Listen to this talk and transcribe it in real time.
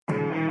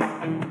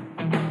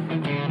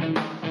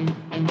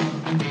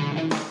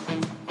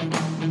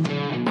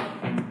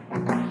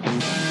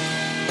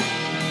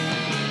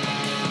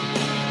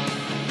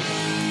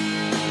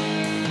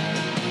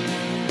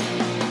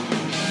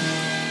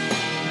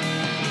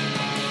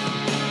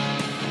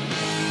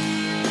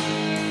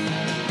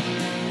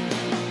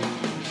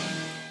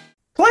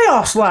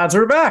Playoffs, lads.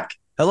 We're back.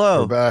 We're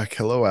Hello. back.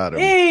 Hello, Adam.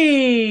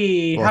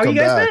 Hey, how you Welcome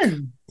guys back. been?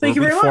 We're Thank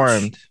you very much.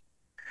 reformed.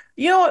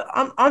 You know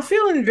what? I'm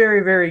feeling very,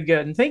 very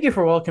good, and thank you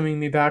for welcoming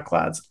me back,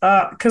 lads.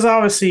 Because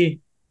obviously,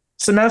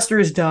 semester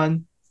is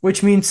done,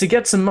 which means to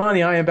get some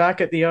money, I am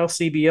back at the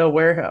LCBO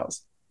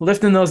warehouse,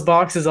 lifting those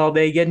boxes all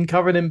day, getting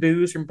covered in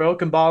booze from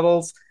broken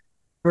bottles,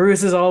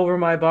 bruises all over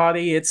my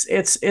body. It's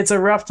a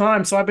rough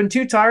time. So I've been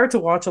too tired to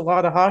watch a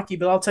lot of hockey,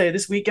 but I'll tell you,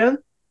 this weekend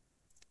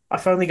I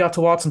finally got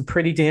to watch some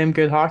pretty damn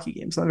good hockey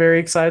games. I'm very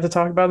excited to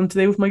talk about them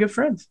today with my good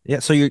friends. Yeah,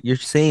 so you're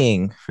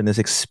saying from this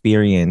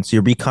experience,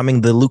 you're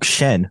becoming the Luke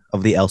Shen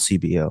of the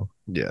LCBO.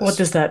 What Yes.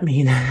 does that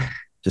mean?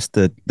 Just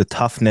the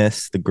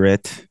toughness, the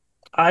grit.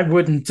 I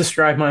wouldn't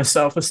describe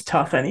myself as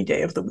tough any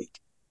day of the week.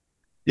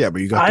 Yeah,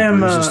 but you got I the am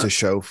bruises to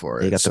show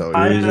for You it. got the So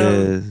I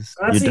bruises.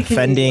 You're honestly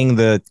defending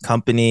the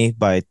company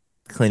by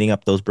cleaning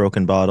up those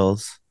broken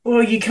bottles.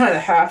 well, you kind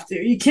of have to.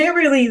 You can't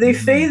really. They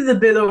Mhm. faded a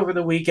bit over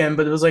the weekend,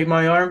 but it was like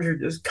my arms are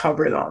just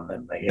covered on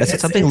them. Like That's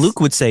something it's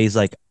Luke would say. He's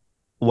like,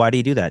 "Why do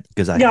you do that?"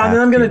 Because I yeah. And then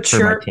have I'm gonna to for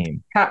my chirp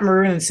team. Pat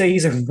Maroon and say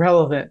he's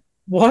irrelevant.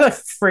 What a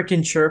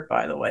freaking chirp,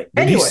 by the way.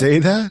 Did he Anyway, say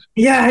that?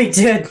 yeah, I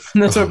did.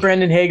 That's what Oh,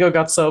 Brendan Hago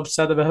got so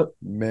upset about.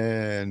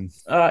 man.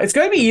 It's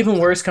going to be even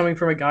worse coming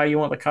from a guy you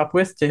want the cup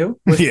with too,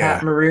 with Pat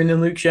Yeah. Maroon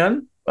and Luke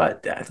Shen.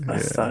 But I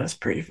thought Yeah. it was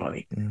pretty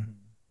funny. Mhm.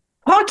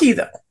 Hockey,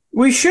 though.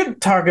 We should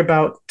talk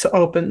about to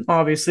open,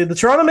 obviously. The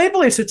Toronto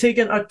Maple Leafs have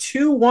taken a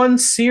 2-1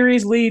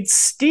 series lead,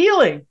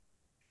 stealing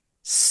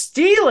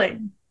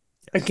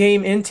a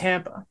game in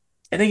Tampa.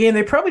 And a game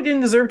they probably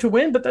didn't deserve to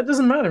win, but that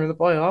doesn't matter in the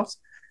playoffs.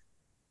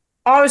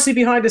 Obviously,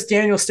 behind us,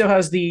 Daniel still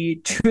has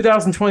the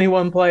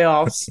 2021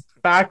 playoffs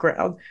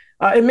background.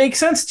 It makes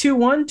sense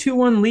 2-1,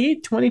 2-1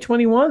 lead,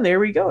 2021. There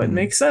we go. It Mhm.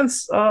 makes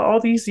sense all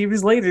these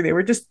years later. They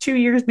were just 2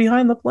 years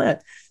behind the plan.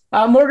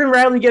 Morgan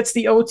Riley gets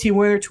the OT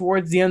winner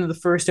towards the end of the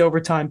first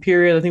overtime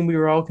period. I think we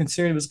were all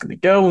concerned it was going to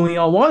go, and we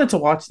all wanted to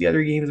watch the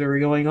other games that were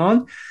going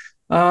on.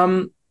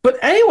 But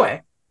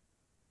anyway,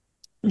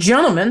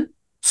 gentlemen,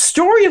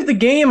 story of the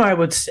game, I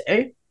would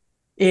say,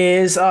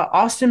 is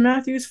Austin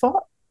Matthews'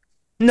 fault.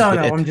 No,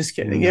 no, I'm just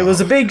kidding. It was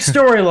a No. big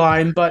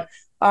storyline, but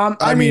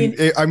I mean,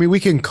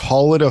 We can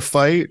call it a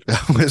fight.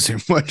 That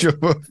wasn't much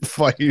of a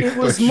fight. it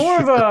was for more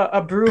of sure.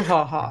 a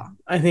brouhaha,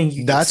 I think you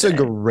could That's a say.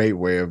 great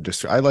way of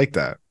describing. I like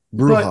that.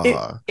 But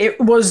Brouhaha. it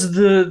was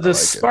the like it.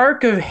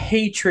 spark of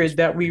hatred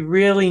that we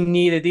really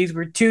needed. These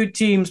were two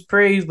teams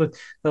praised, but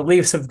the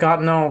Leafs have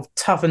gotten all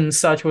tough and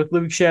such with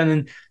Luke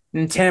Shen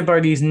and Tampa are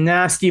these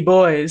nasty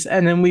boys.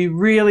 And then we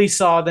really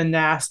saw the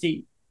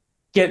nasty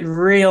get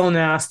real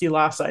nasty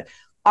last night.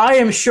 I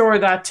am sure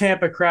that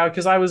Tampa crowd,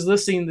 because I was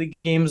listening to the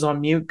games on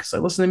mute because I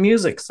listen to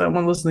music, so I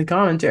want to listen to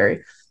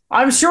commentary.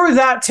 I'm sure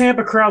that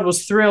Tampa crowd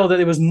was thrilled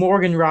that it was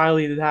Morgan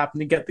Riley that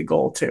happened to get the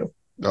goal too.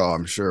 Oh,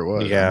 I'm sure it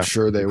was. Yeah. I'm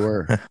sure they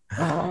were.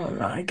 Oh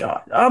my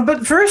god!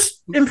 But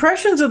first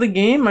impressions of the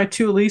game, my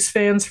two Leafs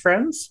fans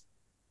friends.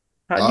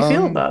 How do you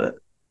feel about it?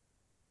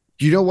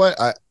 You know what?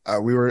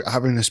 We were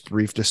having this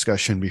brief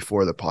discussion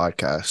before the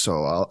podcast, so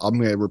I'm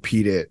going to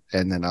repeat it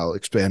and then I'll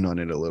expand on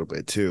it a little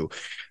bit too.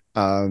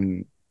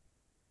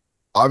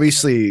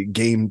 Obviously,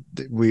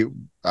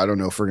 I don't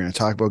know if we're going to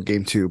talk about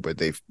game two, but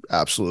they've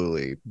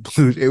absolutely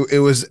blew it.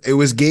 It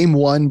was game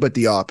one, but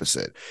the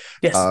opposite.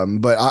 Yes.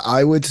 But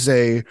I would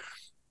say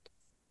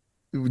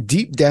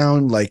deep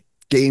down, like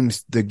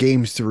the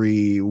game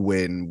three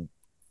win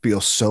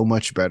feels so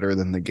much better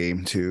than the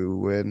game two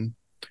win,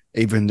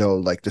 even though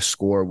like the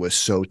score was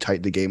so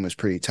tight, the game was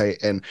pretty tight.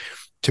 And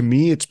to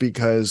me, it's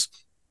because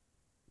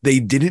they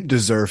didn't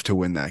deserve to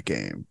win that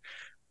game.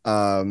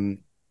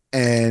 And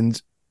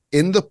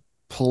in the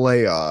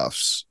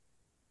playoffs,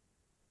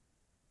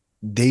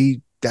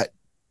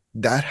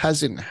 that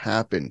hasn't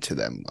happened to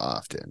them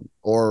often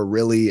or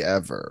really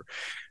ever.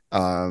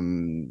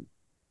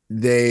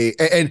 They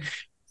and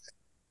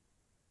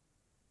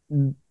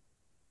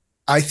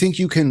I think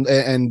you can,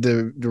 and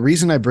the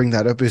reason I bring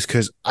that up is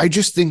because I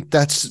just think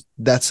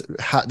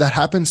that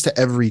happens to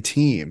every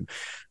team.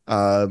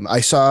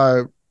 I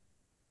saw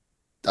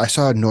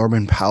a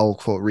Norman Powell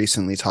quote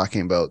recently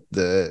talking about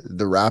the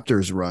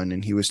Raptors run,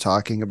 and he was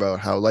talking about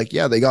how like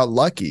they got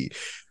lucky.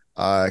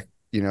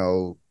 You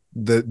know,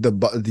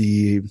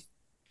 the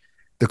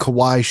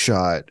Kawhi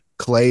shot,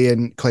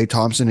 Klay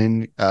Thompson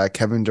and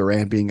Kevin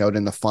Durant being out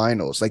in the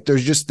finals. Like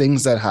there's just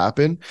things that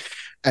happen,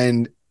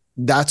 and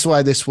that's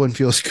why this one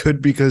feels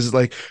good because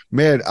like,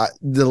 man,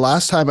 the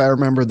last time I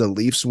remember the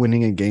Leafs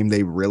winning a game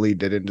they really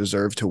didn't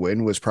deserve to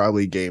win was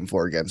probably game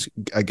four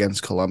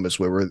against Columbus,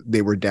 where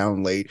they were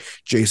down late.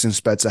 Jason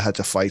Spezza had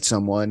to fight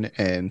someone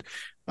and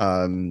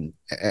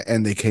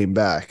they came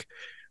back.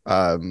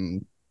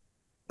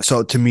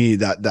 So to me,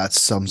 that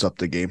sums up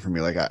the game for me.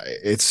 Like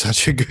it's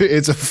such a good,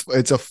 it's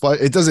a fun,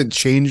 it doesn't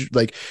change.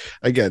 Like,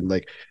 again,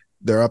 like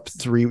they're up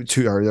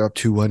 3-2 or they're up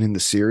 2-1 in the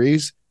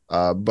series.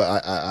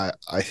 But I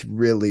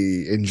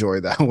really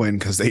enjoy that win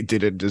because they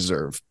didn't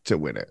deserve to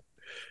win it.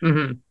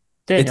 Mm-hmm.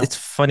 It's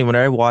funny when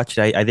I watched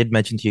it, I did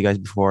mention to you guys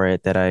before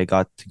it that I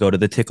got to go to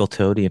the Tickle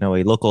Toad, a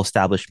local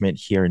establishment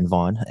here in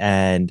Vaughan.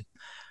 And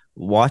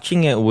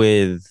watching it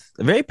with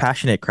a very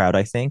passionate crowd,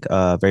 I think,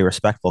 a very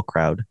respectful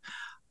crowd.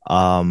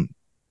 Um,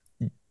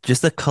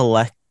 just a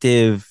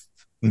collective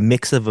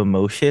mix of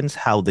emotions,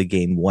 how the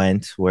game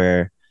went,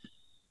 where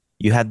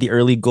you had the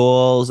early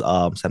goals,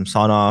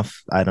 Samsonov,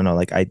 I don't know,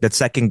 like that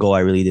second goal I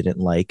really didn't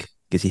like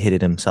because he hit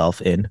it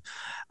himself in.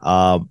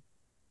 Um,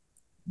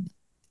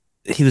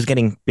 he was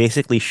getting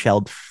basically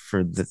shelled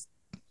for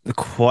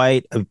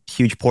quite a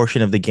huge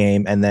portion of the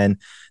game, and then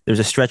there's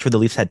a stretch where the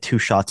Leafs had two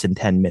shots in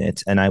 10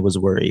 minutes, and I was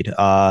worried.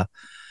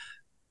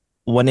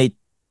 When it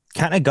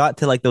kind of got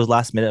to like those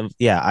last minute,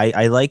 yeah,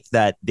 I liked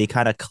that they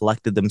kind of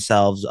collected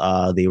themselves.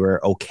 They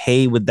were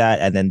okay with that,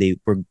 and then they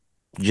were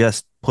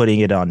just putting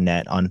it on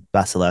net on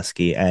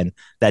Vasilevsky, and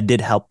that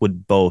did help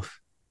with both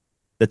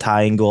the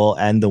tying goal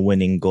and the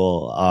winning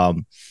goal.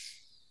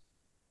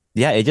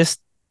 Yeah, it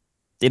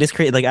is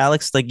crazy. Like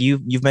Alex, like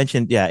you've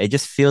mentioned, yeah, it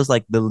just feels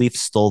like the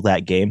Leafs stole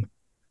that game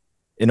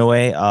in a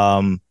way.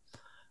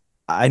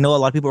 I know a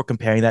lot of people were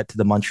comparing that to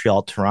the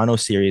Montreal Toronto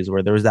series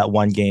where there was that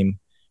one game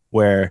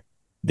where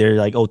they're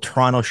like, oh,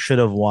 Toronto should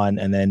have won,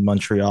 and then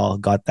Montreal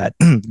got that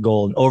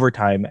goal in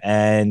overtime,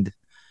 and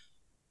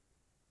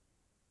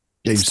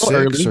Game it's still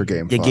six or early.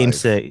 game Yeah, game five?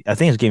 six. I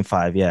think it was game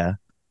five. Yeah,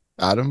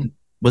 Adam?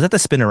 was that the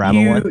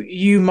Spinorama one?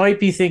 You might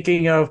be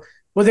thinking of,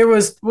 well, there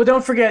was, well,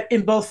 don't forget,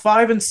 in both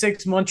 5 and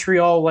 6,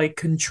 Montreal like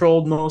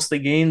controlled most of the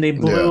game. They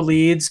blew Yeah.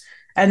 leads,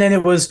 and then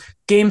it was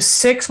game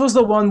 6 was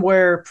the one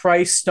where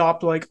Price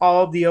stopped like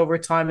all of the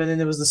overtime, and then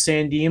it was the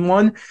Sandine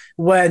one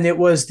when it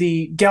was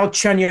the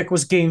Galchenyuk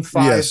was game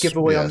 5 Yes.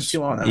 giveaway on the Yes.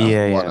 2-on out.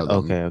 Yeah, One yeah. of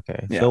Okay, them.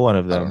 okay. Yeah, So one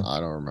of I don't. them. I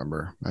don't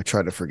remember. I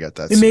try to forget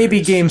that it may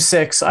be series. game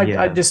 6. I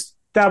Yeah. just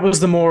that was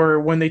the more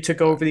when they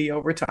took over the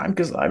overtime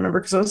because I remember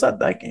because I was at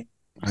that game.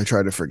 I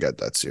try to forget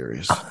that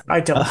series.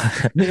 I don't.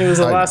 It was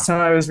the I know. last time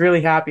I was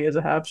really happy as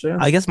a Habs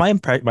fan. I guess my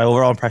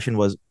overall impression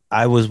was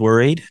I was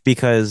worried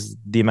because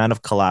the amount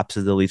of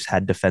collapses the Leafs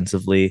had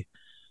defensively,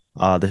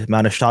 the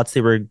amount of shots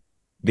they were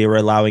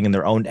allowing in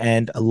their own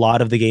end, a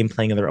lot of the game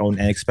playing in their own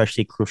end,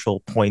 especially crucial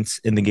points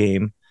in the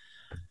game,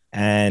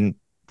 and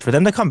for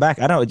them to come back,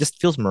 I don't know, it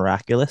just feels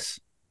miraculous.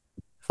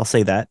 If I'll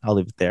say that, I'll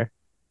leave it there.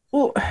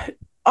 Well,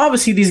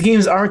 obviously these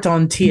games aren't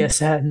on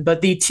TSN,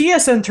 but the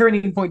TSN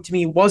turning point to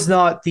me was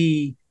not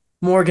the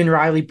Morgan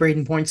Riley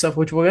Braden Point stuff,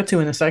 which we'll get to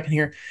in a second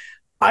here.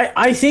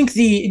 I think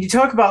you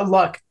talk about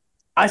luck.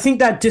 I think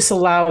that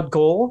disallowed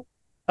goal,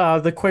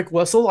 the quick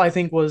whistle, I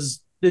think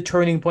was the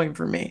turning point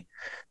for me.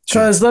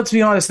 Sure. Because let's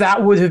be honest,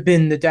 that would have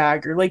been the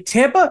dagger. Like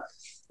Tampa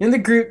in the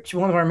group,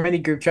 one of our many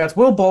group chats,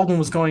 Will Baldwin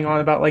was going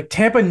on about like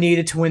Tampa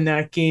needed to win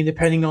that game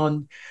depending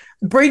on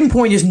Braden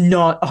Point is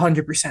not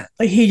 100%.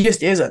 Like he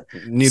just isn't.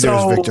 Neither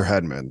is Victor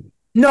Hedman.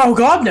 No,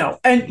 God, no.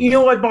 And you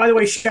know what? By the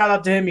way, shout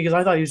out to him because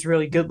I thought he was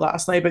really good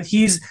last night. But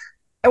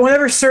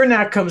whenever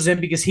Cernak comes in,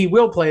 because he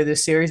will play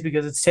this series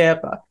because it's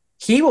Tampa,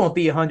 he won't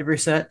be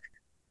 100%.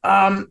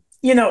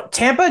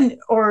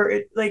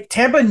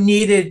 Tampa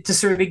needed to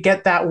sort of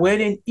get that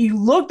win, and you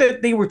looked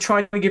that they were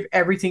trying to give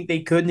everything they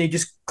could, and they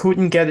just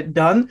couldn't get it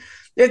done.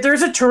 If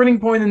there's a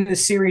turning point in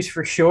this series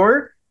for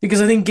sure, because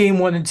I think game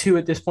 1 and 2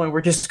 at this point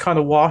were just kind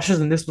of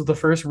washes, and this was the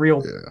first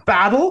real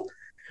battle.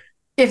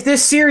 If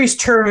this series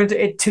turned,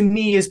 it to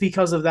me is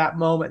because of that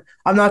moment.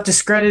 I'm not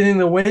discrediting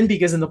the win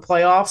because in the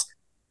playoffs,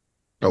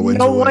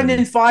 no one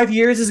in 5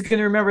 years is going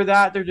to remember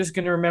that. They're just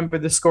going to remember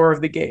the score of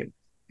the game.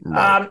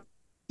 Right.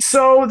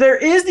 So there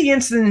is the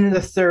incident in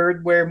the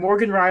third where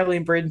Morgan Riley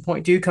and Braden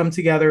Point do come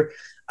together.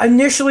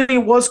 Initially,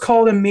 it was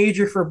called a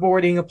major for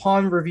boarding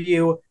upon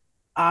review.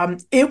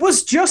 It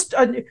was just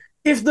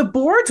if the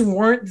boards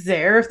weren't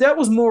there, if that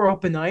was more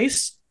open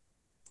ice,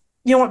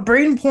 you know what,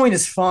 Braden Point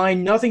is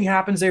fine. Nothing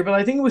happens there. But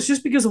I think it was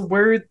just because of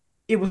where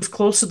it was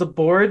close to the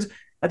boards.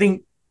 I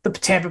think the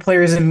Tampa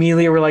players in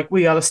Amelia were like,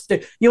 we got to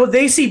stick.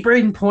 They see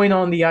Braden Point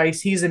on the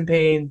ice. He's in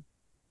pain.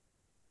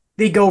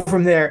 They go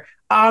from there.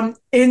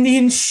 In the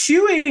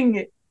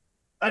ensuing,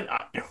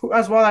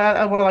 as what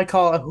I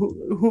call it,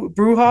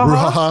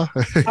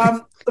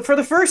 Brouhaha. For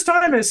the first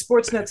time, as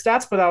Sportsnet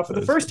stats put out, for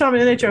the first time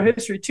in NHL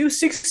history, two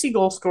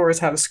 60-goal scorers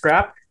had a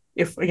scrap,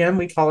 if again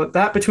we call it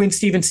that, between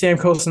Steven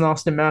Stamkos and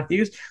Austin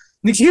Matthews.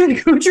 Nikita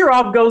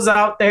Kucherov goes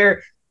out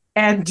there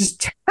and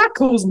just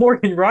tackles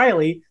Morgan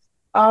Riley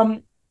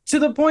to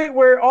the point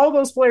where all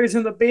those players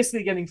end up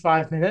basically getting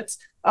 5 minutes.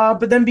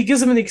 But then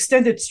because of an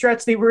extended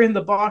stretch, they were in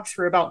the box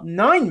for about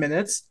 9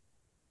 minutes.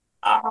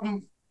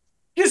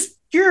 Just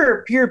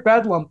pure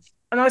bedlam.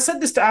 And I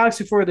said this to Alex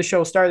before the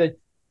show started.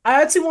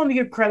 I actually want to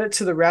give credit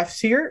to the refs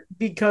here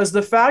because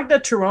the fact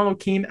that Toronto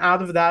came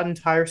out of that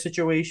entire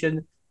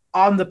situation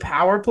on the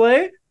power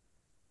play,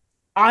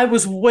 I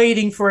was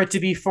waiting for it to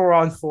be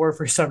 4-on-4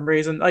 for some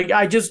reason. Like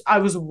I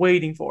was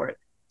waiting for it.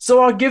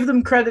 So I'll give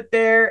them credit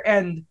there.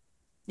 And,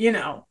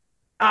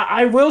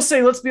 I will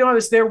say, let's be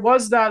honest, there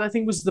was that, I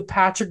think it was the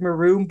Patrick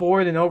Maroon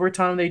board in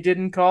overtime they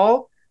didn't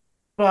call.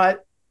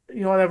 But,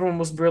 everyone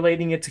was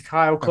relating it to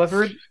Kyle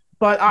Clifford.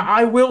 But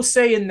I will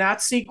say in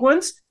that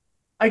sequence,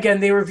 again,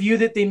 they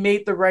reviewed it. They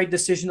made the right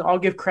decision. I'll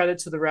give credit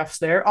to the refs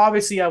there.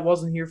 Obviously, I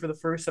wasn't here for the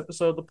first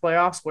episode of the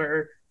playoffs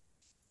where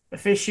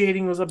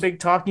officiating was a big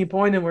talking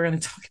point, and we're going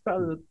to talk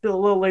about it a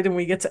little later when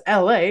we get to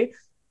LA.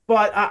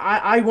 But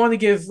I want to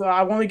give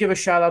a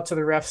shout out to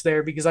the refs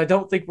there because I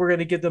don't think we're going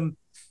to give them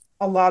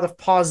a lot of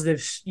positive,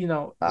 The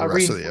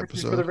rest of the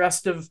reinforcement for the episode.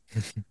 rest of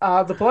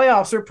the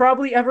playoffs or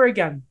probably ever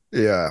again.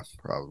 Yeah,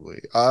 probably.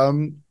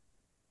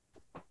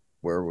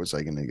 Where was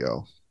I gonna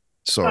go?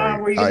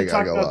 Sorry, Were you going to I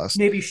talk got about lost.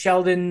 maybe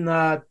Sheldon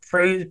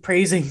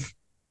praising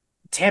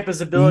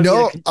Tampa's ability to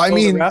No, I control the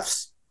mean,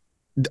 refs?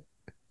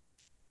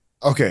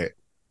 okay,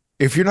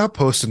 if you're not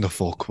posting the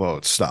full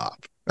quote,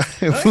 stop.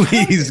 Okay,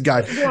 Please,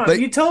 guys. go on. Like,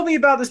 You told me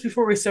about this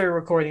before we started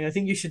recording. I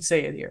think you should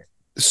say it here.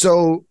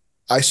 so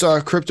I saw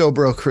crypto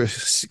bro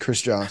Chris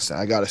Johnson.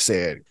 I gotta say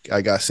it.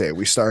 I gotta say it.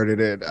 We started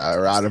it,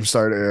 or Adam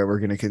started it. We're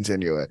gonna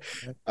continue it.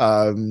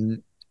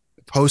 Um,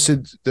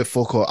 Posted the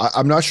full quote.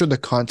 I'm not sure the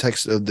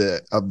context of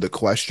the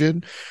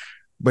question,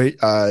 but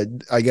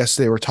I guess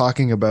they were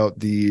talking about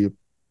the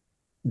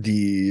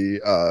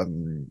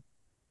Steven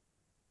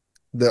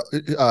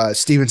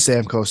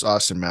Stamkos,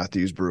 Austin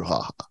Matthews,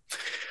 Brouhaha.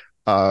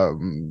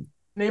 Um,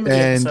 Name of the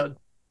and episode.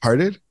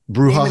 pardon, Name of the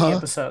Brouhaha,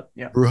 episode.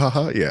 Yeah.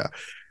 Brouhaha, yeah.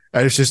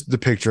 And it's just the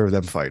picture of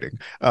them fighting,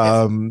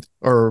 Yes.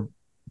 or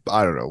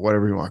I don't know,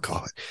 whatever you want to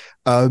call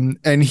it.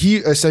 And he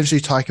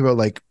essentially talking about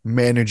like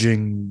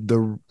managing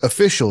the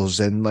officials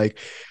and like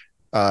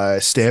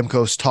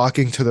Stamkos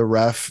talking to the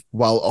ref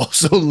while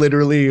also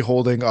literally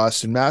holding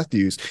Austin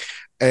Matthews.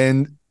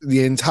 And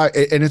the entire,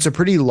 and it's a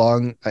pretty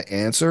long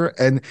answer.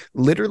 And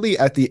literally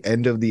at the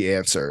end of the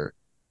answer,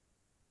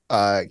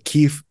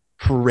 Keith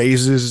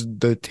praises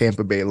the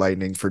Tampa Bay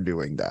Lightning for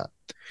doing that.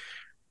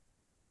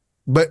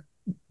 But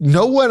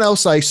no one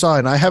else I saw,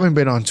 and I haven't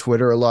been on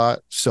Twitter a lot,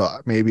 so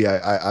maybe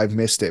I've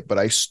missed it, but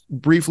I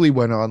briefly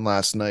went on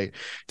last night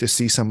to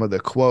see some of the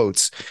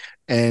quotes.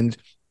 And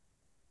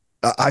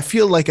I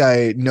feel like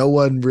no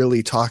one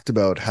really talked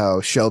about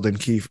how Sheldon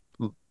Keefe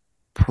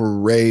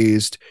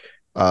praised,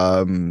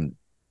 um,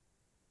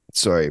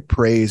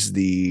 praised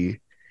the,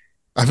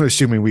 I'm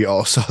assuming we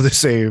all saw the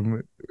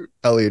same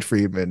Elliot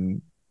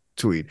Friedman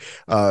tweet,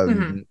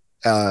 Mhm.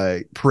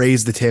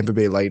 praised the Tampa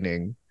Bay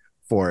Lightning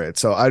for it.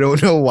 So I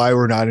don't know why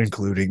we're not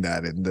including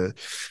that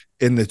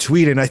in the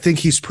tweet. And I think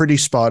he's pretty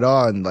spot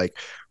on. Like,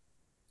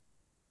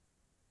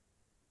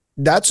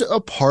 that's a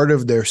part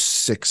of their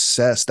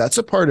success. That's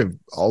a part of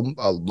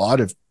a lot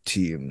of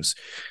teams'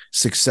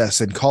 success.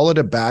 And call it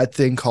a bad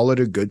thing, call it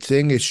a good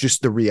thing. It's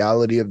just the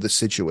reality of the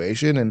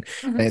situation, and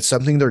Mhm. it's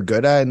something they're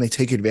good at, and they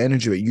take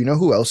advantage of it. You know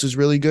who else is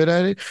really good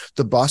at it?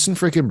 The Boston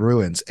freaking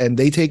Bruins, and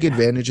they take Yeah.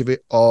 advantage of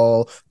it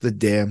all the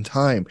damn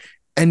time.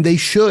 And they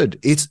should.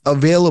 It's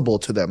available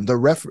to them. The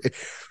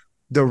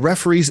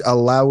referees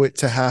allow it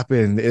to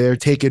happen. They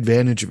take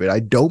advantage of it. I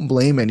don't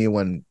blame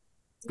anyone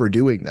for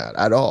doing that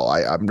at all.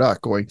 I'm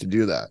not going to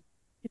do that.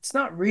 It's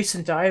not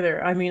recent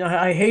either. I mean,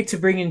 I hate to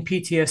bring in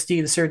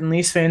PTSD to certain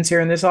Leafs fans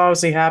here, and this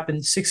obviously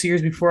happened 6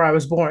 years before I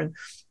was born.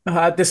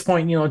 At this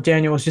point,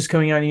 Daniel was just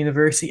coming out of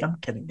university. I'm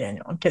kidding,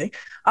 Daniel. I'm kidding.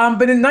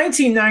 But in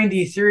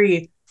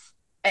 1993,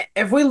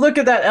 if we look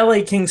at that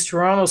LA Kings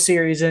Toronto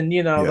series and the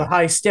Yeah.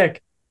 high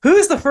stick,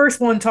 who's the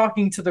first one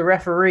talking to the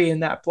referee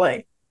in that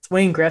play? It's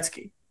Wayne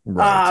Gretzky.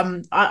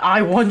 Right.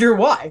 I wonder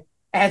why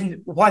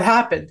and what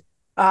happened.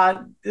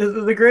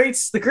 The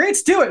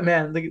greats do it,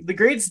 man. The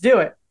greats do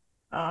it.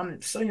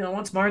 So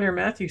once Marner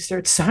Matthews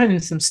starts signing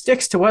some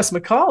sticks to Wes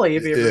McCauley,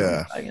 if you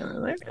ever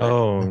Yeah.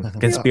 Oh,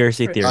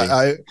 conspiracy theory.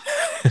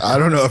 I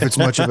don't know if it's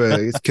much of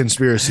a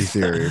conspiracy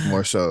theory,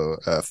 more so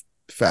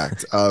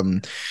fact.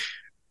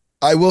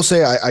 I will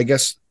say, I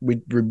guess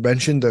we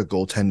mentioned the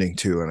goaltending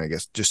too, and I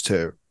guess just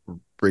to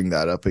bring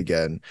that up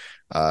again,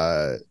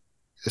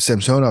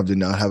 Samsonov did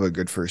not have a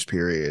good first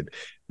period,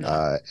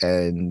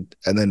 and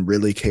then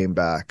really came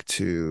back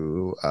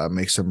to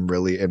make some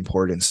really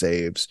important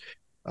saves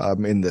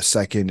in the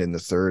second and the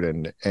third,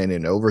 and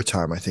in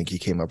overtime. I think he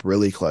came up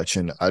really clutch,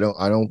 and I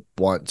don't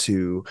want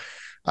to.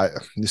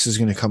 This is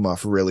going to come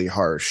off really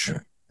harsh,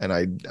 and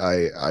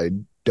I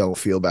don't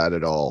feel bad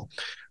at all.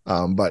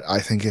 But I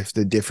think if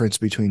the difference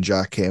between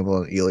Jack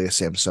Campbell and Ilya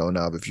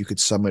Samsonov, if you could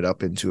sum it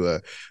up into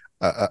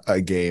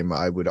a game,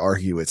 I would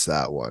argue it's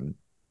that one.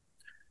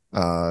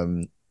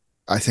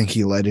 I think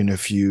he let in a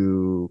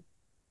few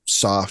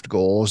soft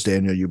goals.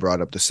 Daniel, you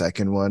brought up the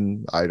second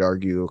one. I'd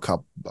argue a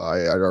couple.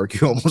 I'd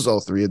argue almost all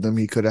three of them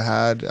he could have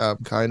had,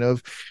 kind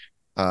of.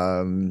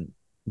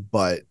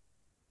 But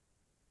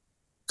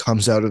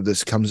comes out in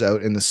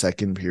the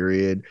second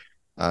period.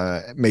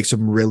 Makes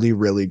some really,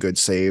 really good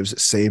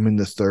saves. Same in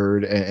the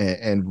third,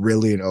 and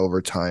really in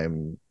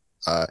overtime.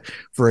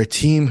 For a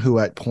team who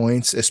at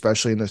points,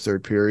 especially in the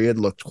third period,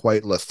 looked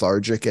quite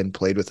lethargic and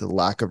played with a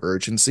lack of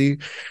urgency,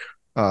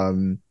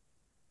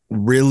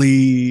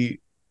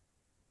 really,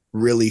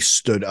 really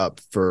stood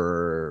up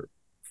for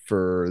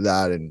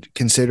that. And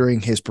considering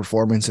his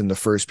performance in the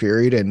first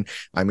period, and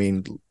I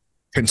mean,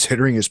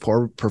 considering his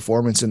poor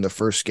performance in the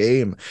first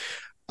game,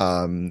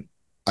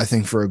 I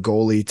think for a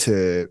goalie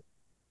to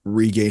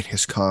regain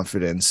his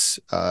confidence,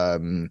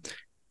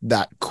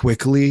 that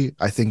quickly,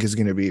 I think is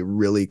going to be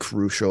really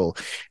crucial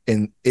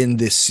in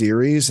this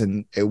series,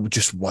 and it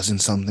just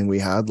wasn't something we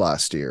had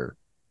last year.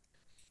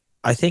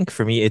 I think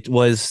for me, it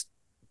was,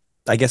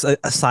 I guess,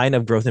 a sign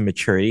of growth and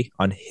maturity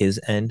on his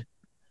end,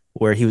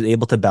 where he was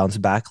able to bounce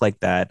back like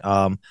that.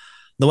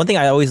 The one thing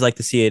I always like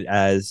to see it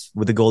as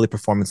with a goalie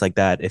performance like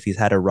that, if he's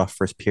had a rough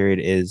first period,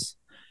 is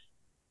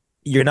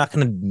you're not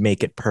going to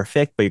make it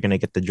perfect, but you're going to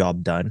get the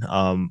job done.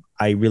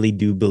 I really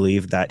do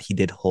believe that he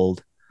did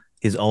hold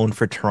his own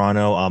for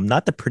Toronto.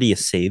 Not the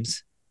prettiest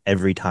saves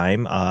every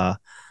time,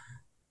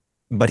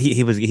 but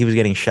he was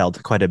getting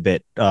shelled quite a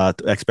bit,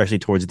 especially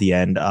towards the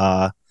end.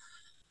 I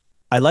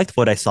liked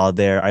what I saw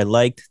there. I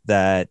liked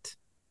that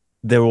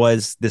there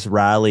was this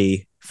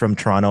rally from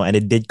Toronto, and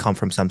it did come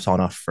from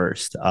Samsonov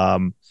first.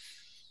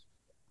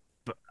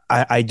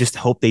 I just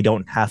hope they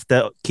don't have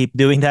to keep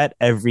doing that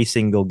every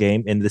single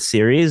game in the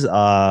series.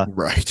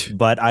 Right.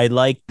 But I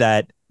like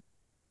that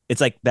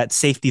it's like that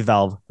safety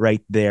valve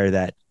right there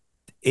that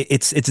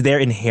it's there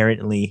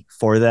inherently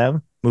for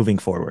them moving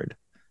forward.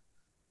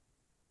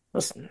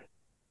 Listen,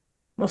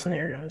 listen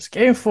here, guys.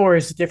 Game 4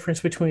 is the difference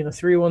between a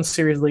 3-1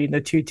 series lead and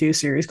a 2-2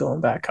 series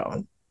going back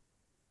home.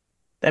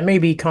 That may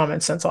be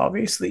common sense,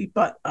 obviously,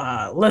 but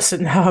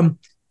listen.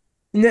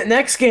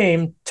 Next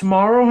game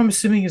tomorrow, I'm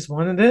assuming is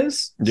when it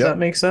is. Does that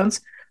make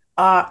sense?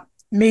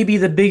 Maybe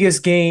the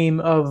biggest game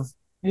of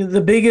the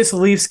biggest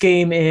Leafs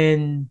game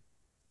in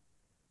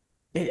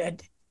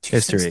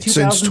History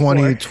since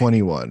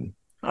 2021.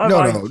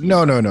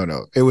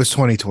 No. It was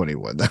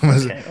 2021. That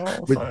was okay.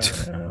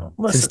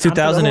 Listen, since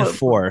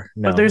 2004.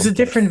 But there's a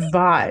different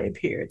vibe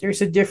here.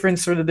 There's a different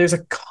sort of. There's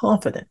a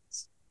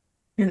confidence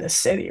in the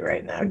city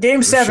right now.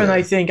 Game 7, sure.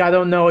 I think, I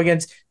don't know,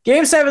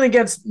 Game 7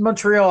 against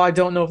Montreal, I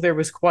don't know if there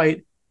was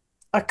quite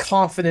a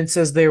confidence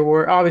as there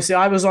were. Obviously,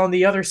 I was on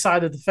the other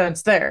side of the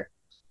fence there.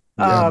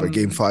 Yeah, but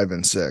Game 5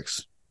 and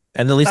 6.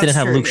 And at least they didn't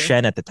have Luke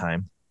Schenn at the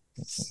time.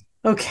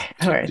 Okay,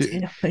 all right.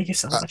 Thank you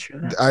so much for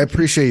that. I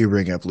appreciate you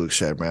bringing up Luke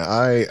Schenn, man.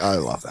 I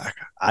love that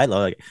guy. I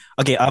love it.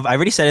 Okay, I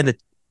already said in the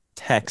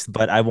text,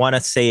 but I want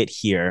to say it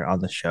here on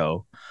the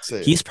show.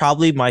 He's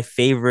probably my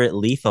favorite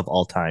Leaf of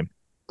all time.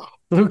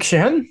 Luke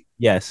Schenn?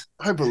 Yes,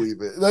 I believe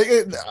it.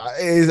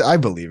 I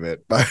believe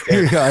it.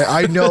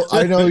 I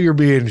know you're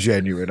being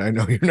genuine. I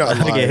know you're not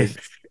lying. Okay.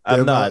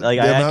 I'm not. Like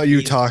the amount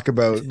you talk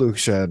about Luke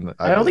Schenn.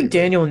 I don't think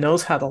Daniel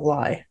knows how to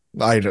lie.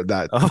 I know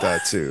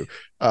that too.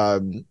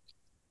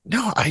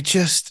 No, I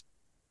just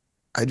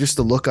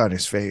the look on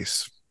his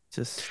face.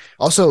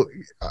 Also,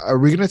 are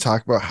we going to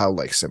talk about how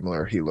like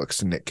similar he looks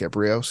to Nick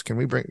Kypreos? Can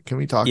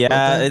we talk? Yeah,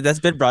 about that? That's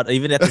been brought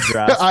even at the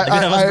draft.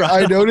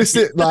 I noticed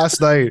it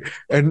last night,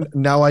 and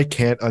now I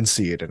can't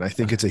unsee it, and I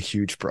think it's a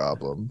huge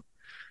problem.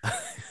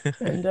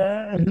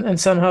 and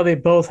somehow they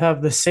both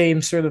have the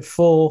same sort of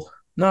full,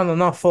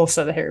 not full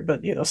set of hair,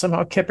 but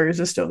somehow Kippers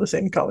is still the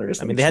same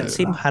colors. I mean, they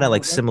had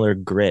like similar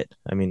grit.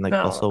 I mean, like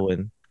also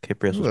when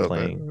Kypreos was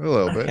playing a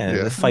little bit,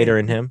 the fighter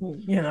in him.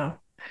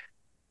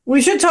 We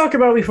should talk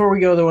about before we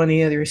go to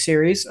any other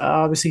series,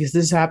 obviously, because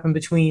this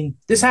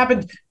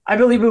happened, I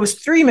believe it was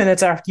 3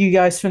 minutes after you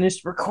guys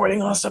finished recording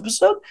last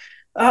episode.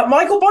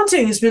 Michael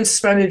Bunting has been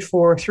suspended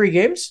for 3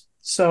 games,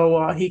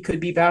 so he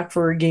could be back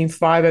for Game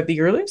 5 at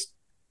the earliest.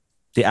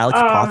 The Alex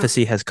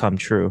prophecy has come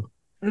true.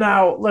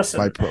 Now, listen.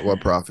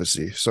 What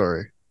prophecy?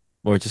 Sorry.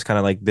 Or just kind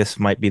of like this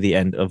might be the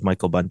end of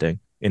Michael Bunting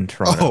in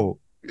Toronto. Oh,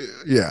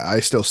 yeah, I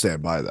still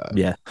stand by that.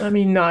 Yeah. I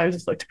mean,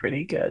 Knives looked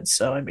pretty good,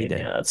 so I mean,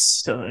 that's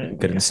still a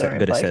good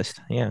assist.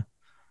 Yeah.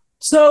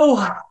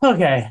 So,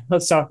 okay,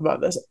 let's talk about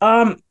this.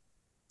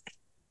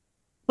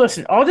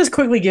 Listen, I'll just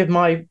quickly give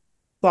my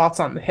thoughts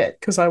on the hit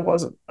because I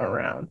wasn't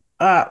around.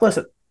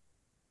 Listen,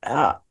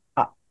 I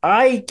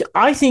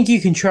think you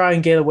can try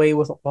and get away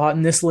with a lot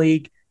in this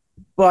league,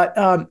 but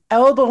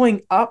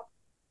elbowing up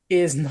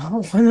is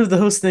not one of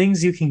those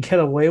things you can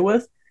get away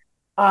with.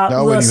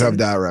 Not when you have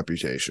that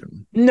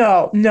reputation.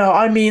 No.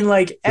 I mean,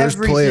 like there's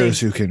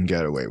players who can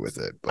get away with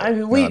it. But I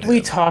mean,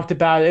 we talked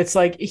about it. It's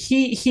like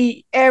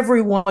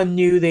everyone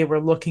knew they were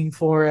looking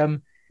for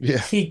him. Yeah,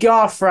 he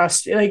got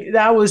frustrated. Like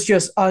that was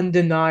just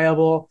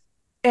undeniable.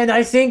 And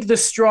I think the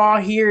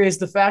straw here is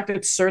the fact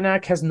that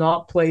Cernak has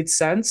not played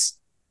since.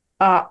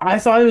 I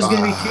thought it was going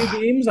to be 2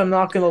 games. I'm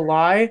not going to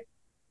lie,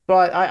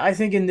 but I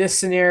think in this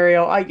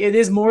scenario, it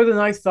is more than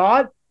I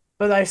thought.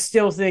 But I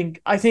still think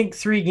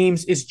 3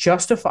 games is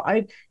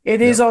justified.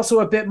 It is also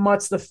a bit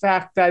much the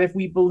fact that if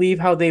we believe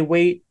how they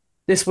wait,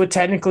 this would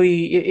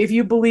technically, if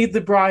you believe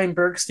the Brian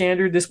Burke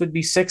standard, this would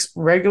be 6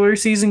 regular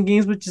season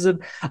games, which is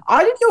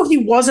I didn't know he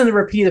wasn't a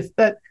repeat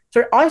that.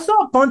 Sorry, I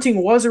thought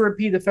Bunting was a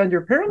repeat offender.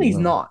 Apparently he's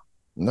not.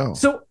 No.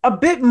 So a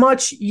bit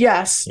much,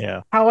 yes.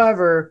 Yeah.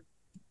 However,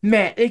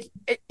 man,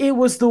 it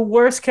was the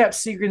worst kept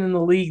secret in the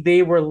league.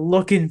 They were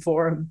looking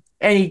for him,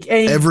 and he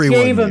gave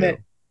him it.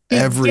 He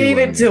gave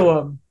it to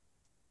him.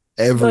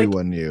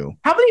 Everyone knew.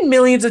 How many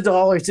millions of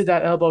dollars did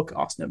that elbow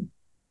cost him?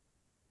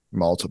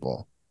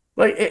 Multiple.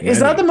 Is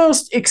that the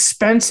most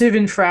expensive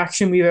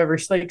infraction we've ever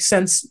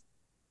since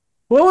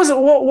What was it?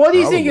 What do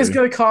you think is Probably.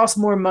 going to cost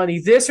more money,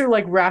 this or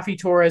like Rafi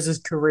Torres's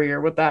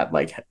career with that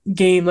like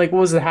game? Like, what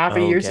was it, half a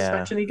Oh year yeah,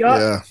 suspension he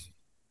got?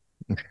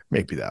 Yeah,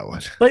 maybe that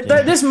one. Like that,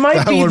 yeah. this might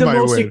That be one the might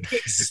most win.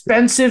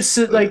 expensive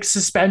like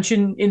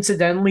suspension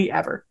incidentally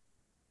ever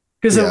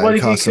because of Yeah, what it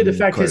it cost could him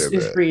affect quite a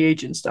his bit. free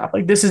agent stuff.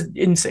 Like this is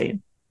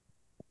insane.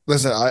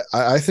 Listen,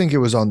 I think it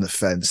was on the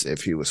fence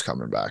if he was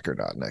coming back or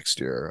not next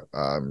year.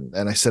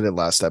 And I said it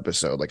last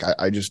episode. Like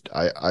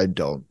I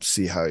don't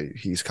see how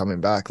he's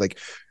coming back. Like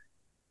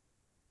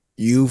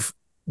you've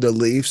the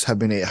Leafs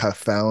have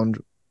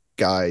found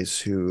guys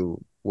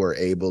who were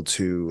able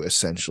to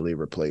essentially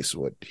replace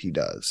what he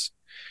does,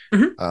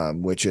 Mhm.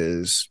 which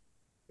is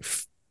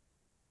f-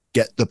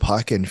 get the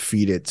puck and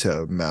feed it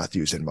to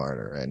Matthews and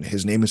Marner. And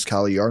his name is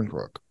Calle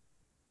Yarncrook.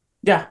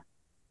 Yeah,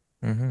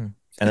 hmm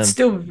And it's then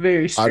still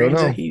very I don't strange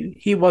that know.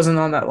 he wasn't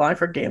on that line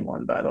for game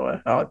one. By the way,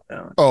 oh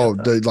no, Oh,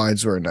 got that. the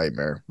lines were a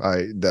nightmare.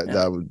 Yeah,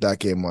 That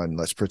game one.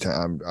 Let's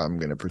pretend I'm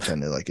gonna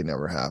pretend it like it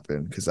never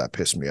happened because that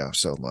pissed me off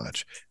so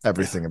much.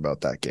 Everything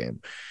about that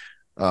game.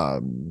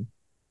 Um,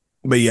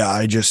 but yeah,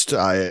 I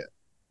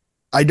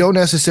don't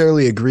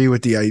necessarily agree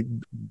with the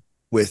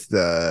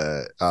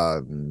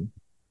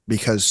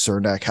because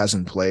Cernak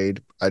hasn't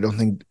played. I don't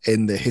think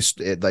in the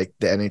history like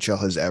the NHL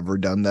has ever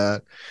done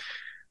that.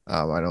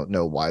 I don't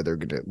know why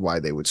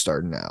they would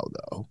start now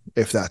though,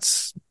 if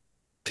that's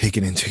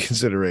taken into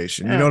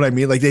consideration. You know yeah. what I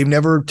mean? Like they've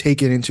never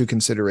taken into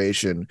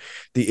consideration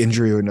the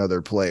injury of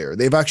another player.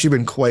 They've actually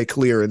been quite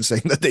clear in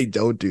saying that they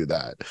don't do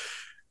that.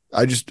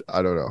 I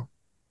don't know.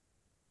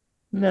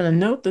 And then a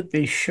note that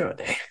they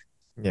should.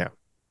 yeah,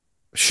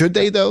 Should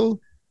they though?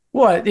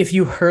 What if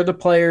you hurt a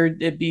player?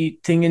 It'd be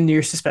thing into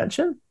your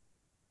suspension.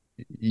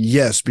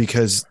 Yes,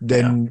 because Yeah,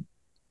 then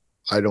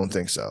I don't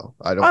think so.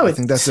 I I would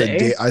think that's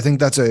say. I think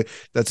that's a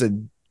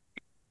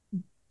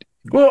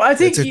Well, I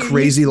that's think a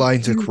crazy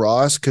line to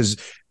cross because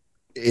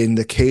in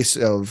the case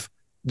of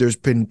there's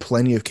been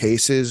plenty of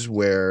cases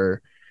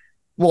where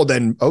well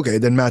then okay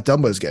then Matt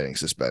Dumba is getting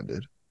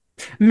suspended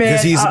man,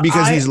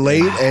 because he's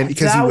late and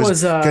that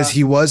was because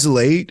he was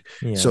late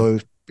yeah. so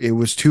it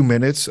was 2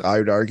 minutes I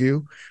would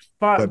argue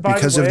but by the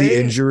because of the way,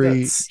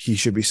 injury he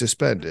should be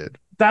suspended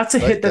that's a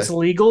hit like that's that.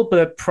 legal, but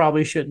it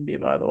probably shouldn't be.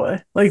 By the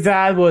way, like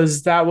that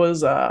was.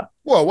 Well,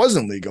 it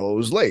wasn't legal. It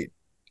was late.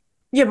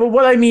 Yeah, but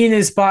what I mean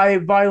is by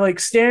like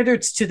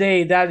standards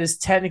today, that is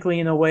technically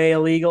in a way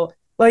illegal.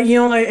 Like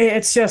like,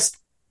 it's just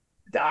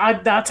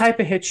that type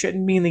of hit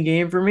shouldn't be in the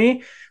game for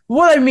me.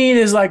 What I mean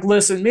is like,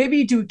 listen, maybe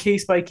you do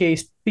case by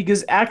case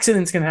because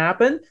accidents can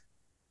happen.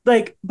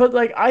 Like, but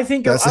like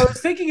That's I was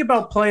thinking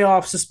about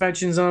playoff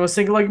suspensions, and I was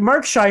thinking like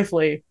Mark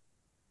Scheifele,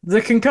 the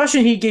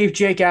concussion he gave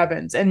Jake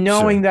Evans, and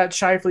knowing sure. that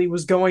Scheifele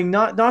was going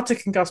not to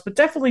concuss, but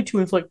definitely to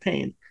inflict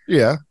pain.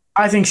 Yeah.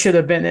 I think should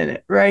have been in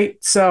it, right?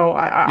 So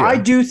I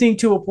Yeah. do think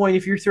to a point,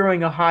 if you're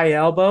throwing a high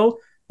elbow,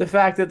 the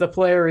fact that the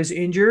player is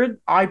injured,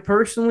 I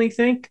personally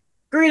think,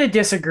 agree to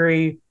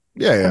disagree.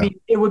 Yeah. I Yeah. mean,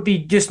 it would be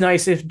just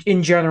nice if,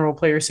 in general,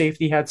 player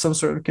safety had some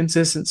sort of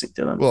consistency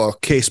to them. Well,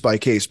 case by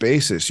case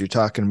basis. You're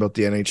talking about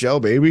the NHL,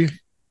 baby.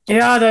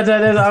 Yeah,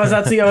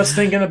 I was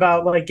thinking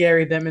about like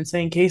Gary Bettman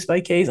saying case by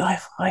case.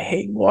 I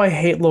hate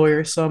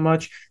lawyers so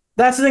much.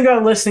 That's the thing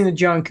about listening to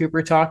John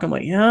Cooper talk. I'm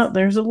like, yeah,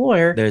 there's a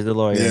lawyer. There's the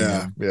lawyer in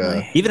Yeah. him. I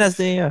Yeah. Even hate as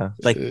the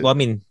like, Uh, well, I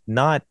mean,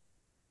 not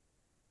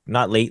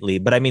lately,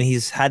 but I mean,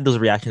 he's had those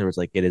reactions where it's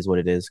like it is what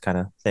it is kind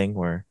of thing.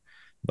 Where,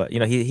 but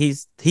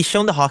he's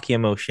shown the hockey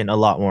emotion a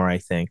lot more, I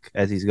think,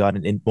 as he's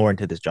gotten more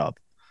into this job.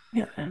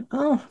 yeah. Man.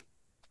 Oh,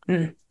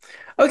 hmm.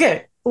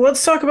 Okay,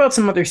 let's talk about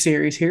some other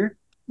series here.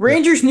 yeah.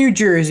 Rangers, New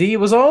Jersey. It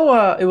was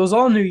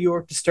all New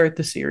York to start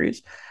the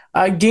series.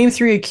 Game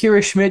three,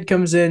 Akira Schmid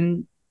comes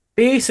in,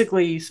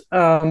 basically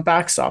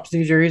backstops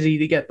New Jersey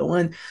to get the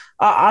win.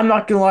 I'm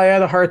not gonna lie, I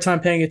had a hard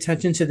time paying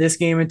attention to this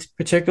game in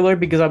particular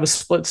because I was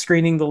split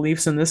screening the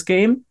Leafs in this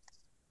game,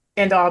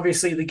 and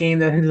obviously the game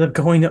that ended up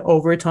going to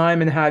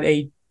overtime and had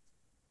a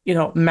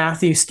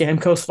Matthew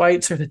Stamkos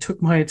fight sort of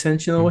took my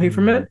attention away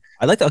from Mhm. it.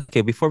 I like to,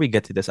 okay, before we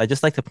get to this, I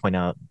just like to point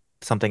out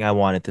something I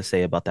wanted to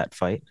say about that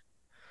fight.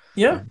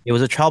 Yeah, It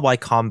was a trial by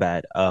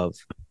combat of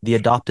the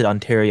adopted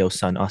Ontario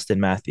son, Austin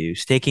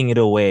Matthews, taking it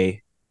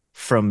away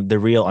from the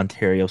real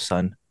Ontario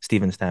son,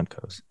 Steven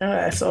Stamkos.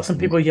 I saw some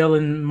people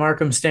yelling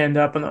 "Markham stand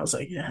up," and I was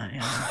like, yeah,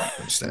 yeah.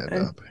 Stand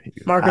And up.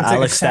 Markham take a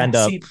Alex, stand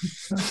sack up.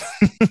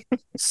 seat.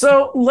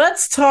 So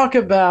let's talk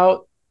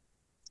about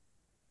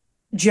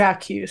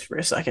Jack Hughes for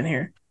a second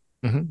here.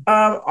 Mhm.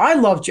 I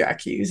love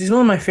Jack Hughes. He's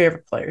one of my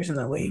favorite players in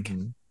the league.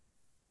 Mhm.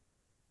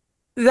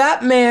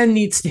 That man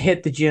needs to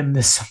hit the gym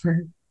this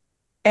summer,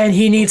 and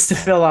he needs to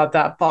fill out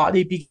that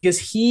body because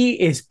he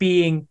is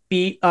being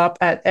beat up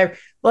at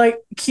like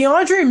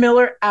Keandre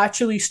Miller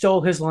actually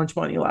stole his lunch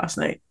money last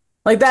night.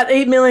 Like that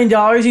 $8 million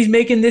he's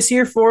making this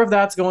year, four of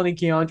that's going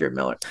to Keandre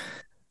Miller.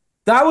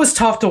 That was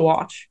tough to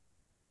watch.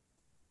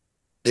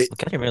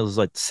 Keandre Miller was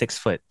like 6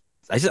 foot.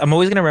 I'm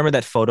always gonna remember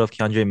that photo of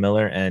Keandre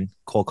Miller and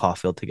Cole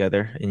Caulfield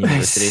together in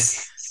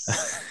university.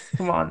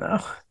 Come on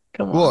now.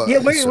 Come on. Well, Yeah,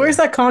 so where's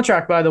that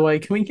contract, by the way?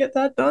 Can we get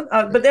that done?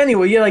 But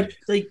anyway, yeah,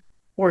 like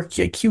or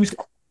Hughes.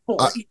 I,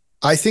 Holy.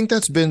 I think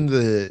that's been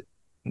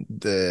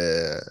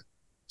the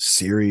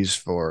series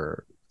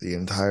for the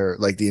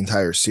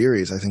entire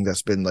series. I think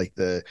that's been like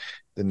the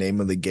name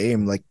of the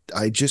game. Like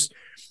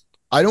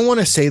I don't want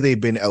to say they've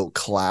been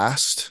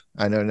outclassed.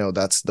 I don't know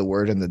that's the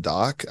word in the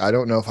doc. I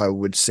don't know if I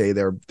would say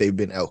they've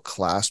been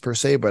outclassed per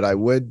se, but I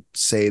would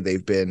say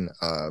they've been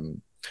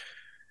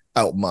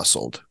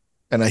outmuscled.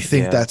 And I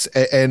think Yeah. that's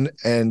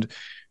and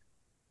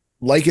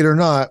like it or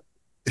not,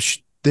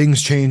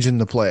 things change in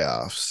the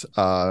playoffs.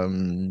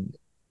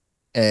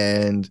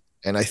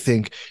 And I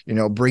think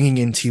bringing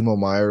in Timo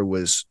Meyer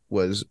was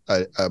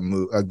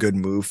a good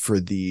move for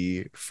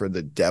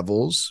the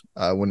Devils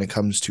when it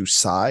comes to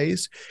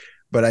size.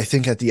 But I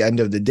think at the end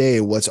of the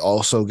day, what's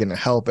also going to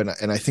help, and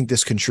I think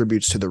this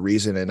contributes to the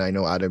reason, and I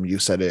know Adam, you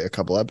said it a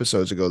couple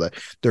episodes ago that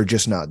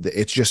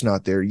it's just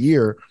not their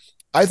year.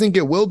 I think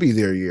it will be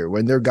their year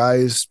when their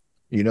guys,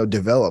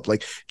 develop.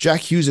 Like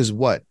Jack Hughes is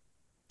what,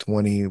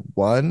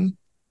 21?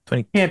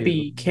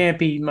 22. Can't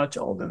be much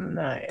older than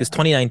that. Because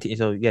 2019,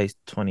 so yeah, he's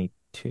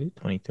 22,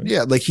 23.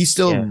 Yeah, like he's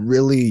still Yeah.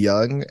 really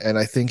young, and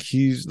I think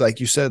he's like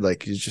you said,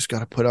 like he's just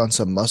got to put on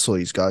some muscle.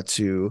 He's got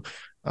to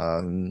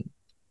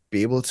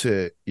be able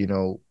to,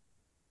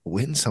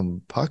 win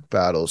some puck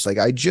battles. Like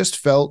I just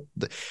felt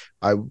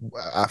I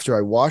after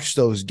I watched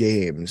those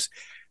games,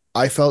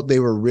 I felt they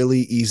were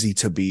really easy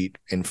to beat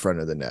in front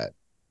of the net.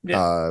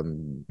 Yeah.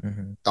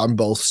 On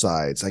both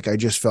sides. Like I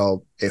just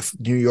felt if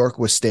New York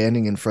was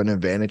standing in front of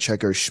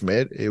Vanacek or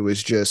Schmidt, it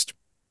was just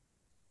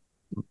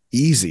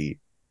easy.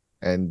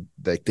 And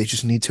like they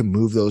just need to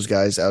move those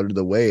guys out of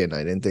the way. And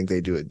I didn't think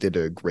did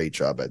a great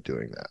job at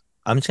doing that.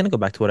 I'm just gonna go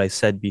back to what I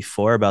said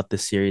before about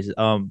this series.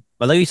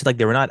 But like you said, like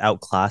they were not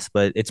outclassed,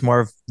 but it's more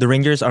of the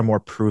Rangers are more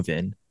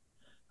proven.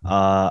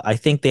 I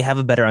think they have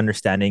a better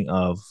understanding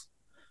of,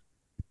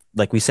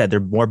 like we said, they're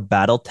more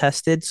battle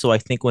tested. So I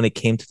think when it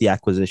came to the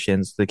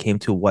acquisitions, they came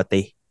to what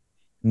they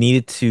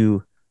needed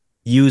to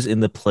use in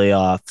the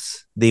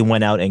playoffs, they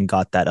went out and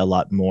got that a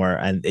lot more,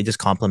 and it just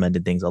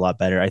complemented things a lot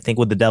better. I think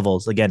with the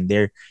Devils, again,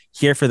 they're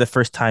here for the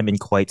first time in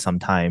quite some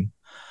time.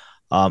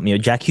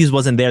 Jack Hughes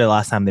wasn't there the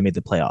last time they made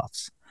the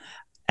playoffs,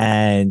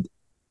 and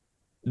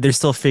they're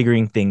still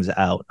figuring things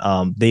out.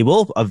 They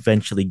will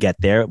eventually get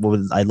there.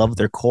 I love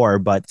their core,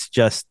 but it's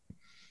just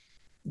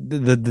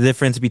the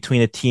difference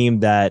between a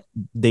team that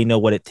they know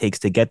what it takes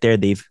to get there.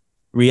 They've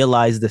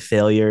realized the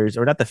failures,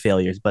 or not the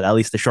failures, but at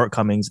least the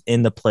shortcomings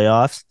in the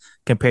playoffs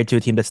compared to a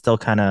team that still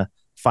kind of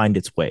find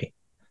its way.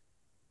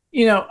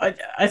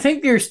 I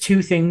think there's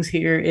two things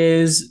here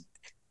is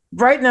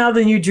right now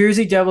the New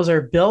Jersey Devils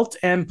are built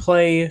and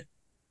play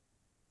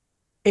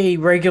a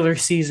regular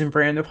season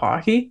brand of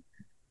hockey.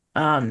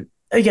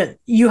 Again,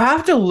 you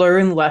have to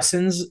learn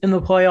lessons in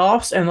the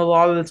playoffs, and a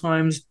lot of the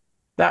times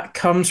that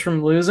comes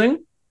from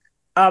losing.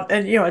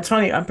 And it's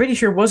funny. I'm pretty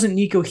sure wasn't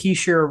Nico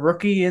Hischier a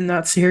rookie in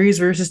that series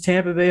versus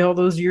Tampa Bay all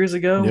those years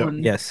ago? Yep.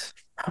 And Yes.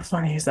 how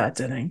funny is that,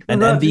 Denning?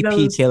 And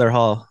MVP Taylor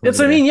Hall. It's.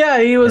 I mean,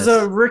 yeah, he was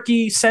a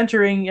rookie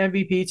centering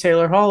MVP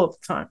Taylor Hall at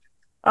the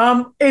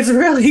time. It's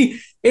really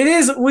it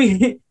is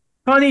we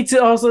funny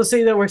to also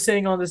say that we're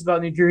saying all this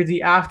about New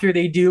Jersey after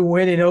they do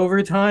win in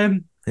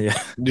overtime.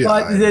 Yeah.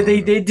 But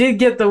they did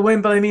get the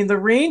win. But I mean, the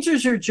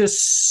Rangers are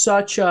just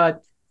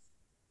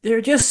they're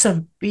just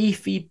some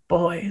beefy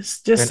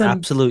boys. Just some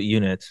absolute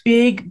unit.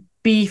 Big,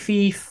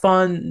 beefy,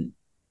 fun,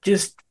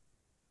 just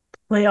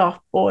playoff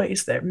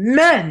boys. They're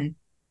men.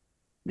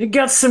 You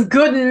got some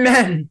good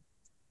men.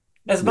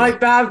 As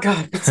Mike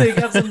Babcock would say, you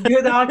got some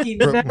good hockey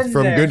men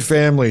from there. good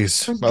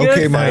families. From okay,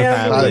 good Mike.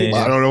 families.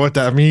 I don't know what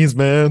that means,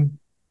 man.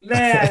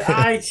 Man,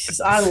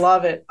 I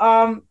love it.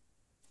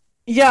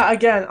 Yeah,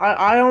 again,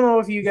 I don't know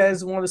if you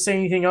guys want to say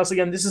anything else.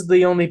 Again, this is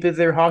the only bit of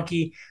their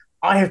hockey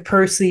I have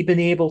personally been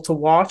able to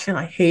watch, and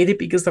I hate it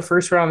because the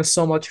first round is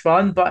so much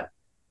fun. But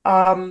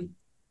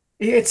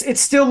it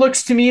still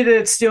looks to me that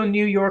it's still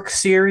New York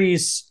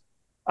series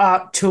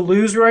to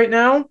lose right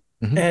now.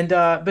 Mm-hmm. And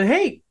but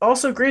hey,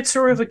 also great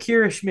story of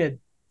Akira Schmid.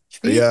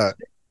 Yeah,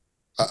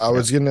 I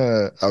was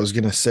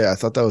gonna say I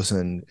thought that was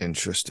an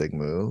interesting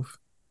move.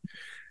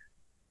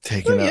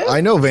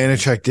 I know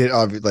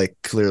Vanacek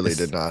clearly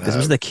did not. This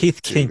was the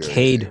Keith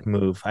Kincaid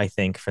move, I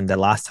think, from the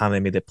last time they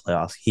made the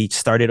playoffs. He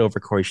started over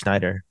Corey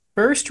Schneider.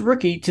 First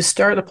rookie to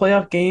start a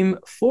playoff game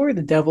for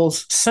the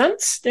Devils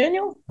since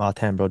Daniel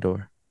Martin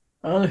Brodeur.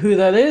 I don't know who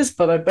that is,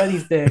 but I bet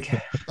he's big.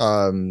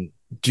 Do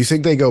you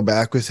think they go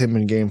back with him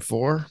in Game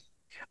 4?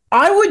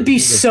 I would be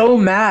so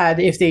mad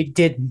if they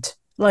didn't.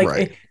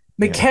 Right.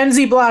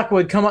 Mackenzie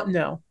Blackwood, come on,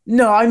 no.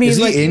 I mean, is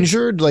he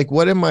injured? Like,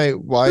 what am I?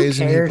 Why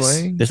isn't he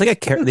playing? There's like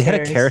they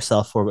had a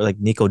carousel for like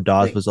Nico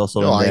Dawes was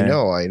also. No, in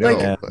there. I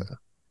know.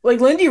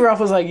 Like Lindy Ruff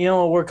was like,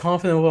 we're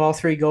confident with all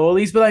three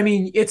goalies, but I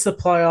mean, it's the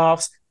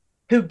playoffs.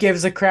 Who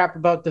gives a crap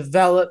about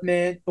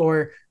development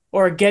or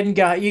getting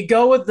guy? You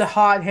go with the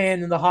hot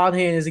hand, and the hot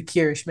hand is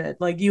Akira Schmid.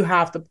 Like you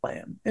have to play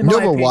him. No,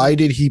 but why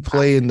did he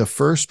play in the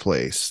first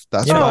place?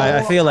 That's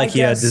I feel like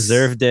he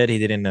deserved it. He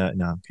didn't. No,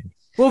 I'm kidding.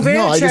 Well,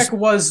 Vanacek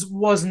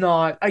was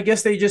not. I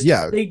guess they just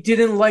they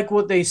didn't like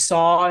what they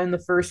saw in the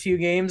first few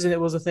games, and it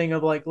was a thing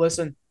of like,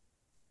 listen,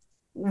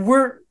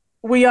 we're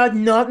we got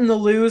nothing to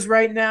lose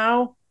right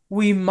now.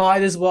 We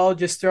might as well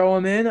just throw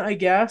him in, I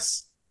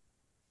guess.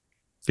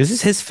 This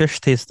is his fish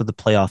taste of the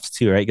playoffs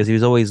too, right? Because he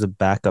was always a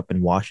backup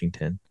in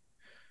Washington.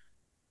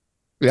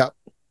 Yeah,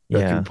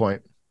 that's a Yeah. good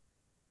point.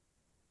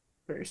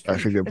 Very That's a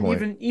strange. good And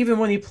point. even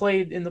when he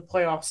played in the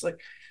playoffs, like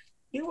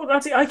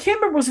that's I can't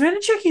remember. Was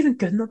Vanacek even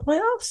good in the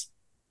playoffs?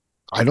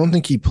 I don't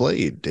think he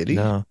played, did he?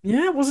 No.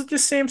 Yeah, was it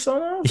just Sam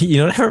Sono? You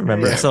know what I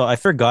remember? Yeah. So I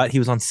forgot he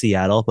was on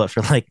Seattle, but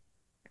for like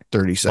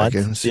 30 months,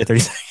 seconds. yeah, 30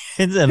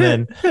 seconds, and Who?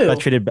 then got Who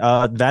traded.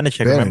 Vanacek,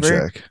 remember?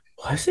 Vanacek.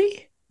 was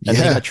he? And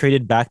then he Yeah. got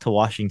traded back to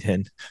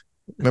Washington.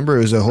 Remember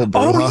it was a whole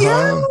Oh brouhaha?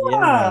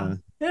 yeah,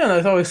 Yeah. yeah.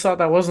 I always thought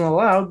that wasn't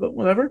allowed, but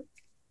whatever.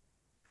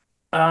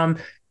 Um.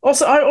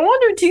 Also, I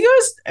wonder, do you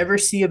guys ever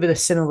see a bit of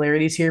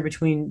similarities here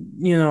between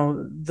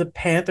the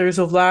Panthers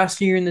of last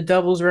year and the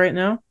Devils right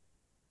now?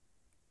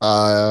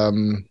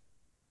 Um,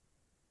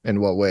 in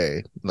what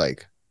way?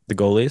 Like, The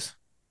goalies.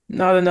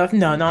 Not enough.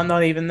 No,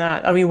 not even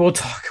that. I mean, we'll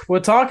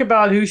talk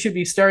about who should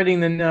be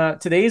starting in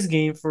today's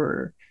game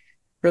for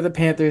the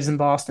Panthers in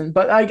Boston.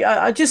 But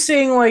I just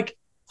saying like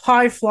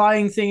high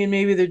flying thing, and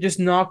maybe they're just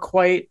not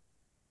quite.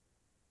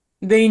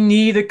 They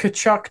need a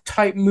Kachuk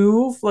type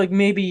move. Like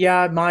maybe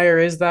yeah, Meyer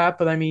is that,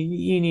 but I mean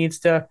he needs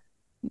to.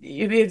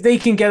 If they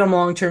can get him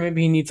long term,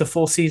 maybe he needs a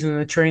full season in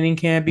the training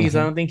camp because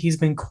I mhm. don't think he's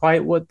been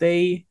quite what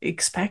they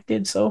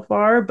expected so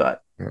far.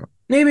 But Yeah.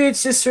 maybe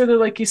it's just sort of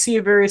like you see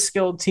a very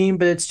skilled team,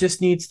 but it just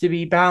needs to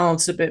be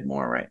balanced a bit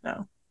more right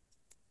now.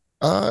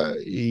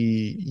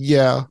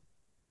 Yeah,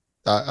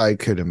 I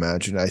could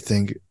imagine. I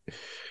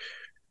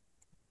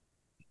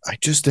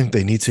just think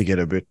they need to get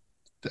a bit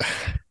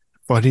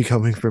funny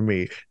coming from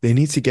me. They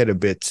need to get a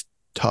bit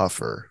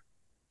tougher.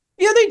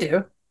 Yeah, they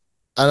do.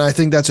 And I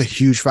think that's a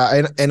huge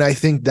fact. And I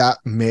think that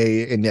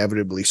may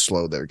inevitably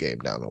slow their game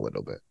down a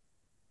little bit.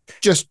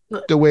 Just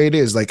the way it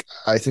is. Like,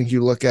 I think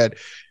you look at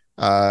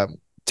uh,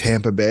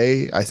 Tampa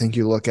Bay. I think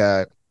you look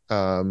at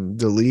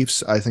the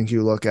Leafs. I think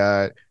you look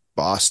at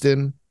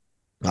Boston.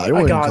 I I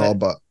wouldn't got call, it.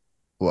 but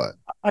what?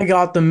 I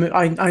got the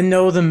I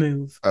know the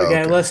move. Oh,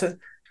 Okay, okay. listen.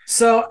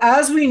 So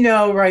as we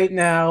know right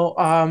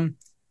now,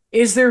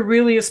 is there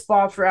really a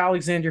spot for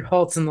Alexander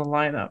Holtz in the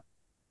lineup?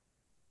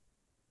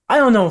 I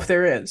don't know if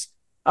there is.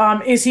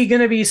 Is he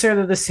going to be sort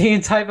of the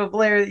same type of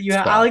player that you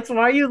have? Stop. Alex, why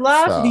are you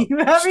laughing? Stop. You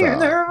haven't even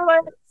Stop. heard what I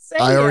have to say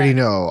I already yet.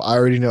 know. I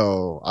already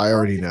know. I Well,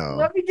 already just know.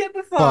 let me get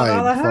the thought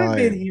out. Fine, I haven't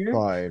been fine, here.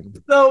 fine.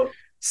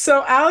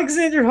 So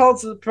Alexander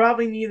Holtz will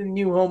probably need a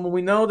new home, and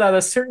we know that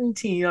a certain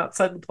team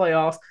outside the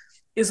playoffs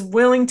is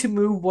willing to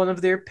move one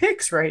of their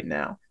picks right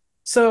now.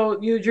 So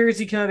New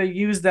Jersey can either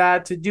use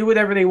that to do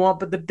whatever they want,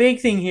 but the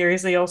big thing here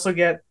is they also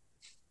get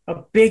a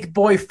big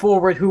boy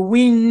forward who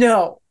we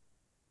know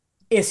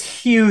is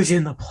huge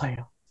in the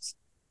playoffs.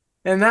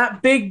 And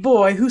that big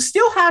boy who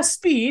still has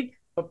speed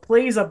but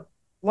plays a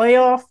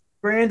playoff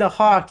brand of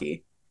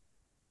hockey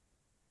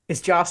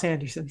is Josh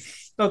Anderson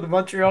of the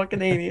Montreal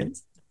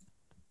Canadiens.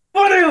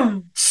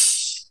 Boom!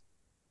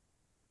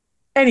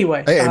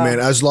 Anyway, Hey, man,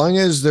 as long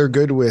as they're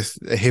good with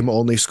him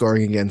only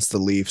scoring against the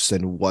Leafs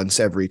and once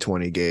every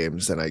 20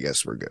 games, then I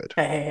guess we're good.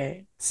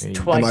 hey, it's Am I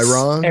twice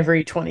wrong?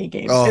 every 20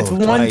 games. It's Oh,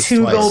 one Twice,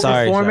 two twice. goal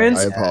Sorry. I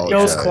performance, Yeah,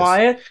 goes yeah. apologize.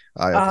 quiet.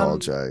 I Um,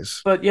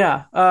 apologize. but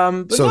yeah,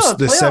 but So no,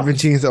 the playoffs.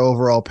 17th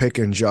overall pick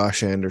in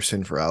Josh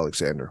Anderson for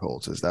Alexander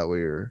Holtz. Is that what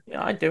you're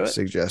Yeah, I do it.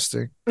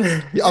 suggesting?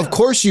 Yeah, Yeah, of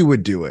course you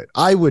would do it.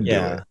 I would do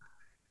Yeah.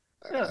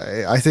 it.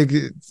 yeah. I think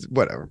it's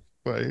whatever.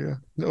 But yeah,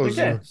 no,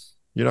 Okay.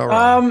 you're not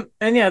wrong.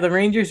 And yeah, the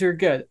Rangers are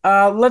good.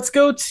 Let's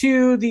go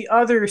to the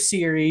other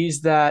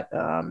series that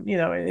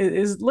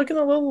is looking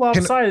a little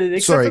Can lopsided,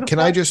 except for sorry, the can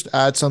I fact. just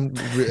add some?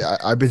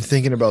 I've been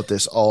thinking about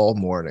this all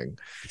morning.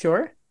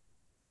 Sure.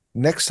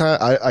 Next time,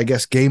 I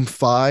guess game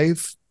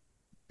 5,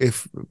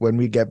 if when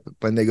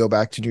they go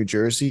back to New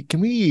Jersey, can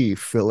we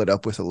fill it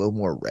up with a little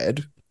more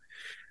red?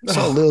 I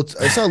saw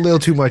a little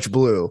too much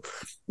blue.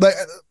 Like,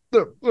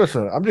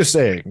 listen, I'm just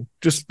saying,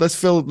 just let's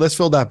fill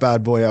that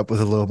bad boy up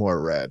with a little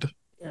more red.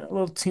 Yeah, a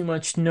little too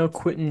much no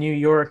quit in New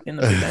York in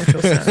the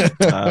Prudential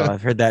Center.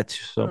 I've heard that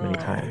so many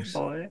Oh times.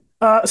 boy.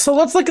 So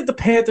let's look at the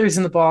Panthers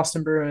and the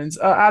Boston Bruins.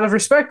 Out of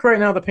respect, right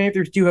now the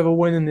Panthers do have a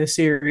win in this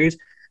series.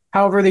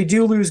 However, they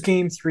do lose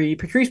Game 3.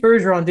 Patrice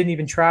Bergeron didn't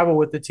even travel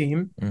with the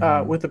team,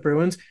 Mhm. with the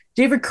Bruins.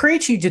 David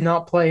Krejci did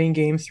not play in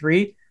Game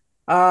 3.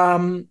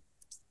 Um,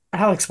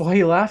 Alex, why are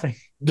you laughing?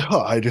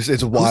 No, it's Who's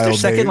their wild.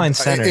 second line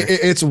center?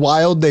 It's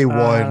wild. They Uh,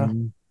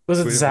 won was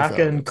it without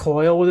Zaka and it.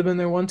 Coyle would have been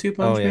their 1-2 Oh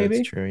punch, yeah, that's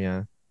maybe? true.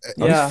 Yeah.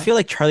 I always Yeah. feel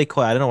like Charlie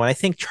Coyle. I don't know. When I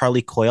think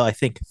Charlie Coyle, I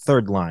think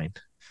third line.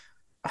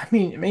 I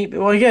mean, maybe.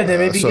 Well, again, then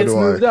maybe he So gets do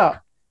I. moved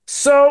up.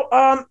 So,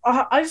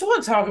 I just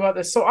want to talk about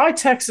this. So, I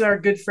texted our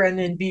good friend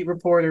and beat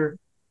reporter,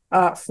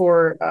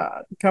 for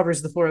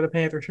covers the Florida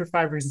Panthers for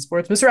 5 Reasons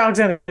Sports, Mr.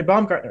 Alexander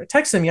Baumgartner. I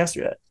texted him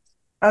yesterday,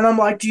 and I'm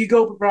like, "Do you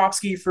go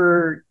Bobrovsky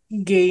for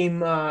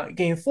game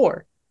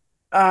 4?"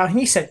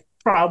 He said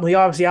probably.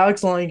 Obviously,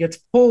 Alex Lyon gets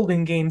pulled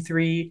in game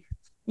 3.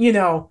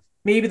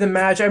 Maybe the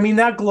match. I mean,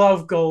 that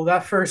glove goal,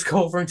 that first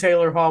goal from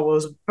Taylor Hall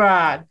was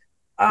bad.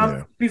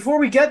 Yeah. Before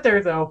we get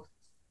there, though.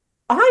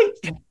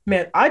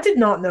 I did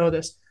not know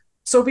this.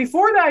 So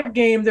before that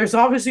game, there's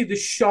obviously the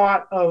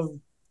shot of,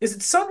 is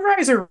it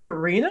Sunrise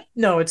Arena?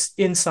 No, it's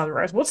in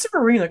Sunrise. What's the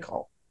arena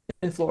called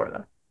in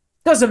Florida?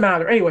 Doesn't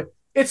matter. Anyway,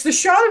 it's the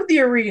shot of the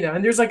arena,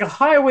 and there's like a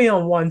highway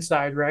on one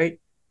side, right?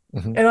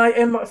 Mhm. And I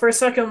am for a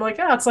second, I'm like,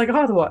 ah, it's like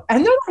Ottawa.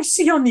 And then I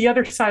see on the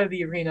other side of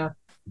the arena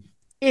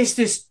is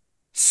this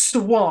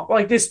swamp,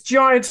 like this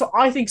giant. So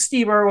I think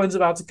Steve Irwin's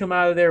about to come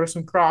out of there with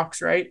some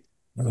Crocs, right?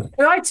 And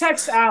I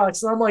text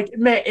Alex and I'm like,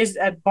 man, is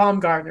at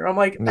Baumgartner. I'm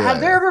like,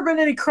 have there Yeah, ever been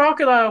any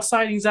crocodile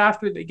sightings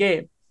after the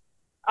game?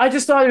 I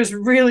just thought it was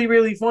really,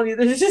 really funny.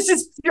 There's just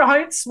this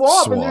giant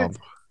swamp and there's swamp.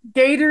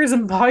 gators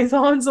and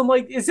pythons. I'm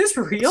like, is this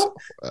That's real?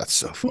 that's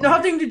so funny.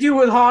 Nothing to do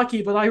with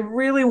hockey, but I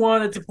really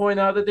wanted to point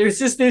out that there's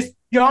just this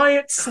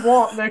giant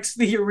swamp next to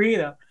the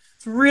arena.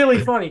 It's really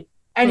funny.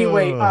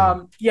 Anyway,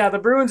 Uh, yeah, the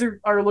Bruins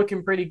are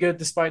looking pretty good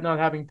despite not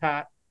having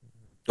Pat.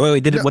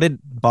 Wait, no, what did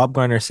Bob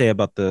Garner say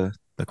about the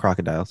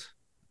crocodiles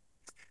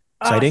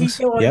He sightings?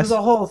 it was Yes.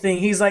 a whole thing.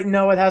 He's like,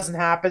 no, it hasn't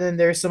happened, and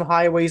there's some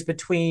highways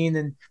between,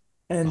 and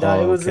it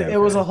Oh, was okay, it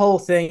was okay. a whole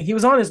thing. He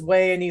was on his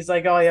way, and he's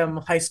like, oh yeah,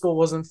 high school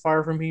wasn't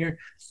far from here.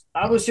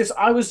 I was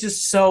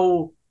just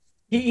so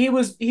he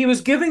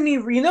was giving me,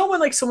 you know, when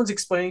like someone's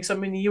explaining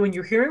something to you and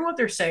you're hearing what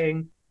they're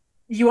saying,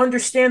 you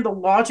understand the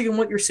logic in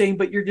what you're saying,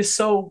 but you're just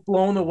so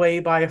blown away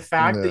by a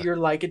fact that yeah, you're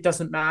like, it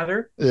doesn't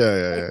matter.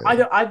 yeah, yeah, Like,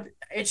 yeah.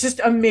 it's just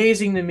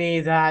amazing to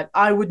me that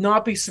I would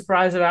not be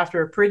surprised if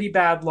after a pretty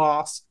bad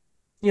loss,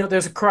 you know,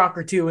 there's a croc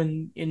or two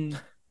in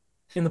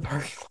the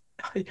parking lot.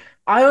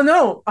 I don't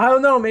know. I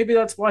don't know. Maybe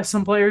that's why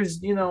some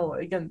players, you know,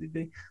 again,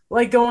 they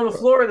like going to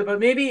Florida, but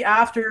maybe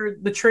after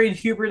the trade,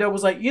 Hubert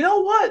was like, you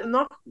know what?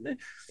 Not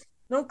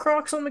no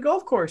crocs on the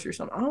golf course or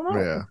something. I don't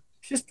know. Yeah.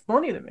 It's just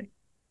funny to me.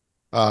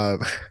 Um,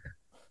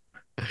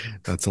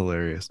 that's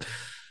hilarious.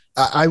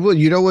 I will.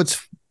 You know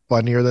what's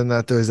funnier than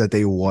that though is that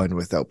they won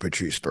without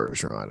Patrice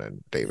Bergeron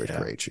and David Yeah.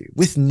 Krejci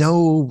with no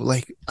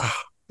like.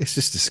 It's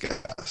just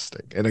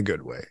disgusting in a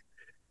good way.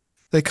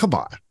 Like, come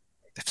on.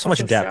 They have so much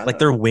Also, depth. shout Like out.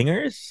 they're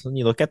wingers when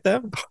you look at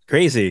them.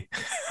 Crazy.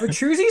 But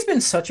Truzy's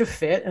been such a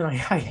fit, and I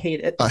hate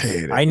it. I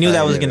hate it. I knew I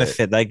that was hate gonna it.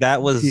 fit. Like that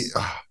He, was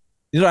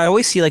I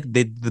always see like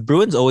the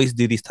Bruins always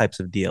do these types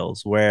of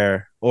deals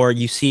where or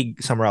you see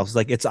somewhere else.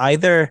 Like it's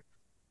either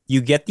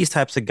you get these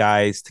types of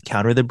guys to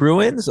counter the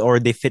Bruins or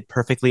they fit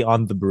perfectly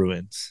on the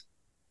Bruins.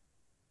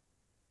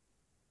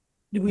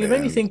 Do we have man.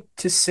 anything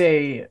to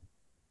say?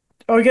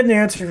 Oh, I get an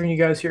answer from you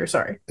guys here.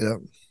 Sorry. Yeah.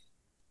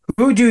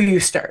 Who do you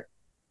start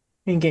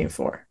in game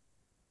four?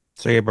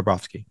 Sergei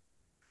Bobrovsky.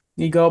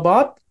 You go,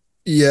 Bob?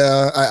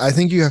 Yeah, I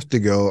think you have to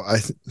go.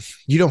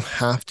 You don't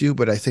have to,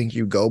 but I think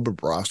you go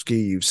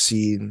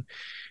Bobrovsky.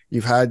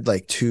 You've had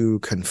like two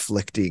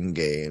conflicting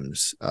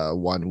games,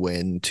 one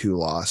win, two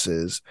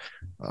losses.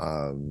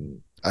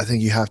 I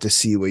think you have to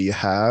see what you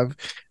have,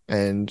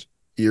 and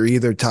you're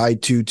either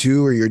tied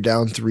 2-2 or you're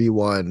down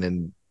 3-1,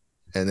 and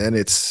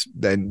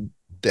then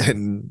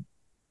then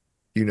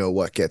you know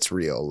what gets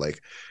real.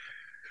 Like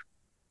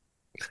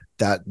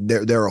that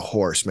they're a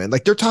horse, man.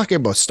 Like they're talking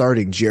about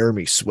starting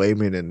Jeremy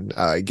Swayman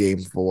in game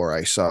four. I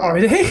Are saw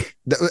they?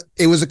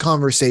 it was a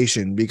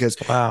conversation because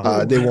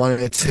Wow. they Oh.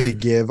 wanted to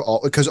give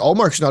all because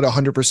Allmark's not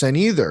 100%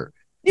 either.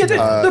 Yeah,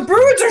 Yeah. the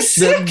Bruins are The,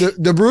 sick.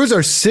 the Brewers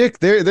are sick.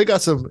 They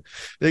got some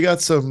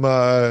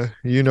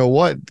you know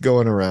what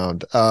going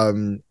around.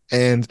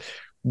 And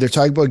they're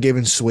talking about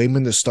giving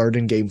Swayman the start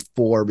in game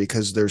four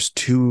because there's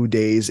 2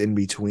 days in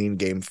between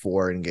game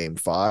four and game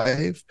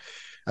five.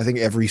 I think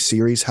every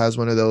series has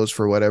one of those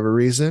for whatever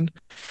reason.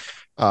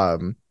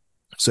 Um,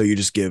 so you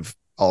just give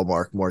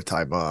Allmark more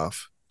time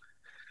off.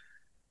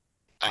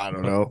 I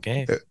don't know.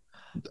 Okay.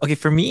 Okay,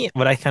 for me,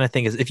 what I kind of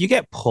think is if you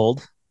get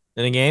pulled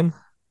in a game,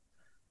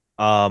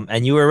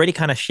 and you were already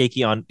kind of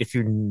shaky on if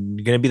you're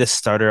gonna be the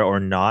starter or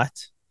not,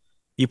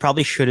 you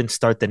probably shouldn't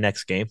start the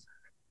next game.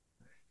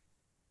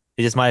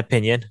 It's just my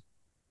opinion.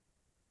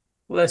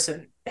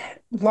 Listen,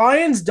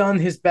 Lyon's done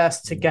his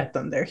best to get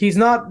them there. He's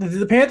not.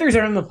 The Panthers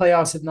are in the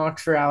playoffs at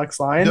Knox for Alex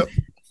Lyon. Yep.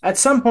 At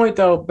some point,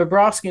 though,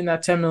 Bobrovsky and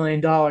that $10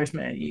 million,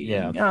 man,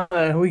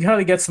 Yeah. we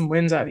gotta get some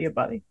wins out of you,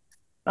 buddy.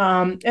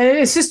 And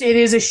it's just it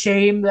is a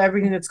shame that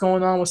everything that's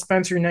going on with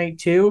Spencer Knight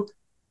too.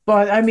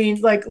 But I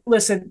mean, like,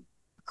 listen,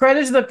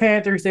 credit to the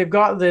Panthers, they've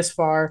got this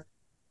far.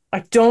 I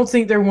don't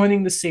think they're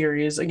winning the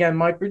series. Again,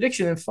 my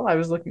prediction in five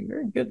is looking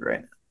very good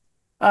right now.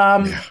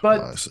 Yeah,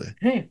 But honestly.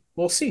 hey,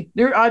 we'll see.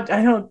 I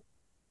don't.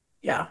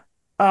 Yeah.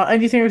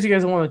 Anything else you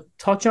guys want to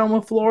touch on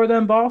with Florida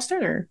and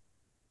Boston, or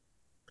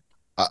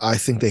I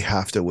think they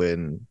have to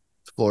win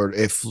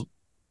Florida. If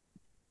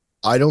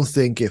I don't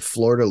think if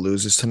Florida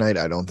loses tonight,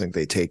 I don't think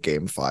they take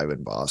game five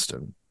in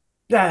Boston.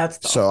 yeah,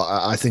 that's So tough.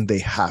 I think they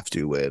have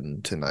to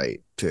win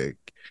tonight to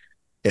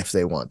if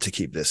they want to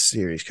keep this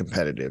series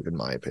competitive, in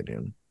my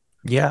opinion.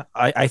 Yeah,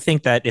 I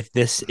think that if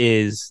this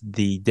is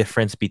the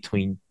difference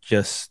between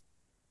just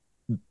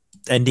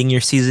ending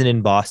your season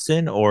in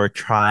Boston or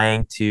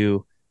trying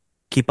to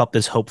keep up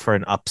this hope for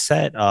an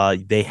upset,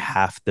 they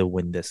have to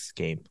win this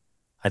game.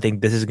 I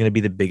think this is going to be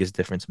the biggest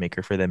difference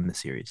maker for them in the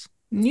series.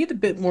 Need a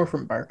bit more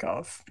from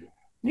Barkov.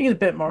 He needs a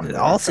bit more from the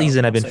All home crowd.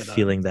 season I've I'll been say that.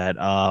 feeling that.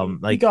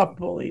 He got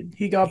bullied.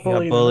 He got he got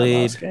bullied in that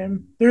bullied. last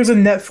game. There's a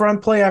net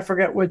front play. I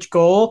forget which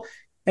goal,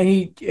 and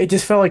it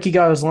just felt like he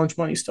got his lunch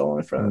money stolen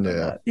in front of the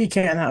Yeah. net. He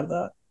can't have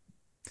that.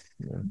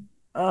 Yeah.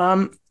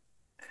 Um,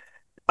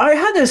 I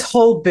had this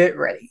whole bit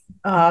ready.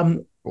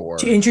 To Or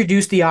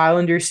introduce the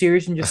Islanders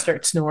series and just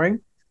start snoring.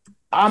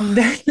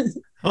 Then,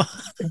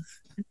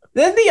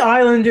 then the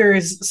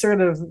Islanders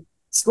sort of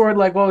scored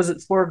like what was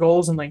it, 4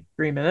 goals in like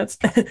 3 minutes,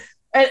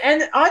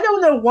 and I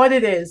don't know what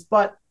it is,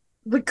 but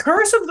the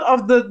curse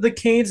of the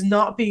Canes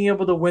not being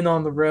able to win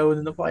on the road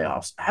in the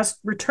playoffs has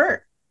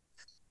returned.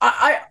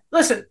 I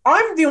listen.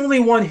 I'm the only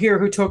one here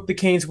who took the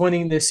Canes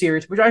winning this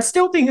series, which I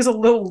still think is a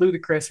little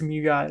ludicrous from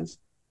you guys.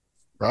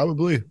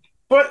 probably.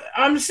 But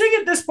I'm seeing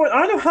at this point,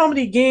 I don't know how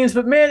many games,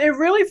 but man, it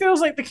really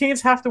feels like the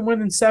Canes have to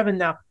win in 7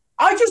 now.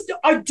 I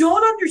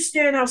don't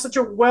understand how such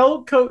a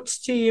well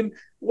coached team,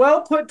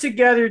 well put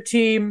together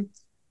team.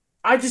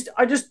 I just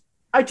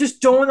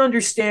don't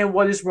understand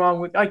what is wrong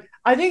with.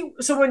 I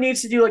think someone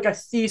needs to do like a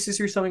thesis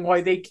or something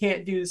why they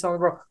can't do this on the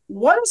road.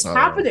 What is Oh.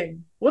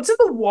 happening? What's in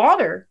the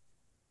water?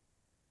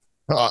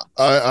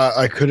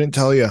 I couldn't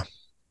tell you.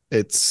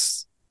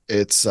 It's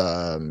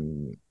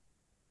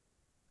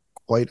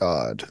quite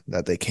odd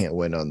that they can't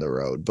win on the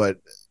road, but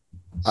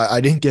I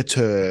didn't get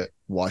to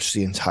watch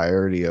the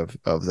entirety of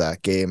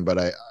that game, but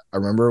I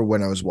remember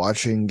when I was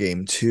watching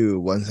game 2,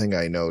 one thing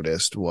I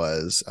noticed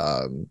was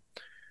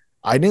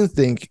I didn't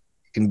think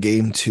in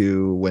game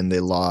 2 when they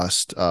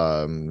lost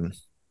in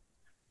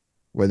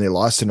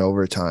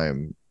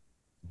overtime,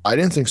 I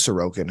didn't think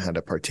Sorokin had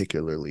a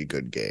particularly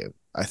good game.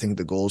 I think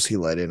the goals he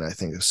let in, I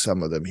think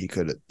some of them he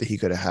could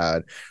have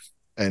had.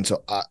 And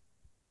so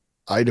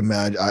I'd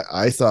imagine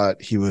I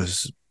thought he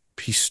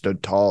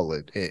stood tall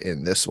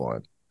in this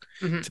one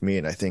to me,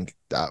 and I think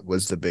that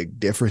was the big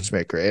difference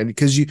maker. And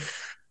because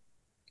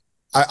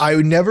I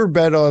would never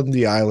bet on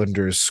the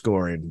Islanders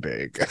scoring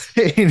big,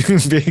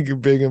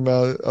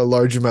 a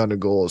large amount of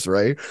goals,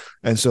 right?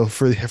 And so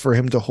for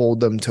him to hold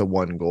them to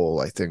 1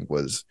 goal, I think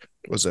was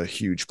a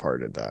huge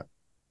part of that.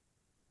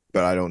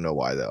 But I don't know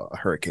why the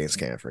Hurricanes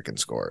can't freaking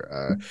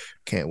score,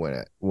 can't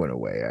win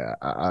away.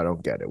 I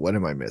don't get it. What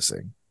am I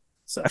missing?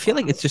 So I feel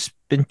like it's just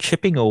been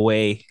chipping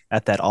away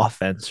at that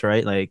offense,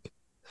 right? Like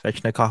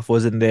Svechnikov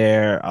wasn't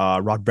there.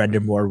 Rod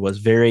Brendamore was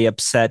very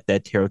upset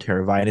that Tero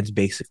Teravainen's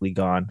basically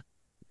gone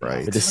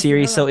Right. for the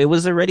series. So it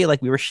was already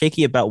like we were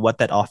shaky about what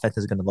that offense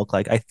is going to look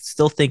like. I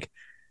still think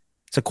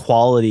it's a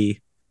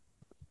quality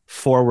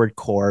forward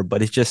core,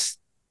 but it just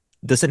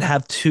doesn't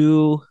have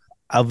 2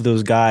 of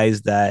those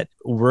guys that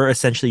were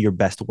essentially your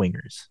best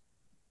wingers.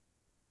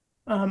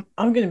 I'm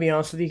going to be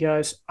honest with you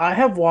guys. I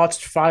have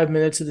watched 5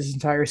 minutes of this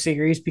entire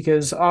series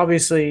because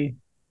obviously,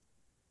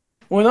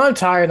 when I'm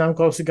tired and I'm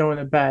close to going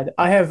to bed,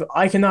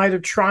 I can either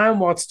try and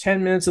watch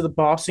 10 minutes of the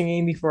Boston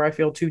game before I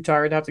feel too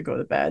tired to have to go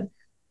to bed,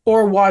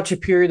 or watch a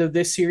period of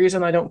this series,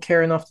 and I don't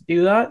care enough to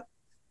do that.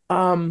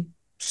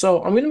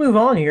 So I'm going to move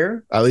on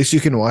here. At least you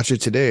can watch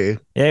it today.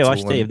 Yeah, you It's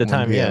watched Dave the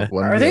time. Yeah.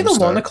 Are they the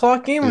 1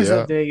 o'clock game or is Yeah.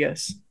 that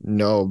Vegas?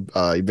 No,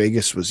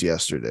 Vegas was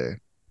yesterday.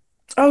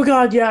 Oh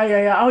God,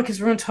 yeah. Oh, because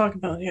we're going to talk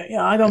about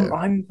yeah.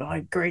 I'm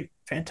great,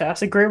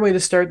 fantastic, great way to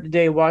start the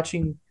day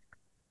watching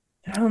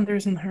the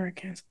Islanders and the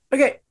Hurricanes.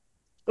 Okay,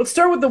 let's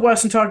start with the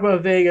West and talk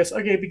about Vegas.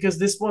 Okay, because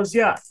this was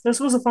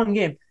a fun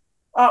game.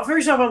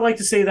 First off, I'd like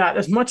to say that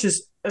as much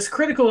as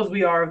critical as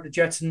we are of the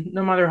Jets, and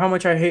no matter how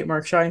much I hate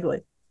Mark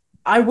Scheifele,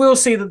 I will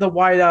say that the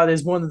whiteout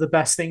is one of the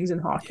best things in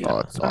hockey. Oh,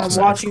 it's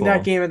awesome. Watching Cool.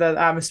 that game and that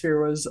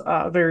atmosphere was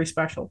very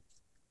special.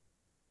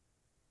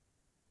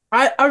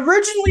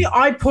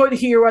 I put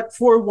here at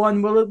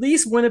 4-1. Well, at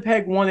least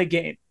Winnipeg won a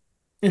game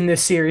in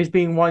this series,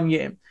 being 1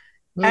 game.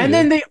 And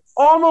then they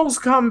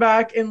almost come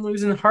back and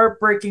lose in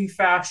heartbreaking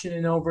fashion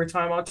in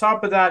overtime. On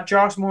top of that,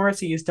 Josh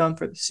Morrissey is done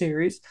for the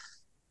series.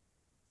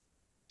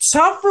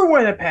 Tough for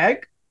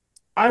Winnipeg.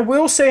 I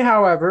will say,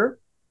 however,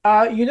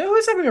 you know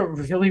who's having a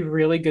really,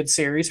 really good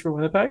series for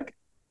Winnipeg?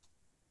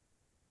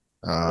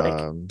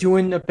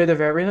 Doing a bit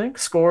of everything.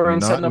 Scoring,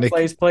 setting up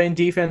plays, playing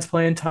defense,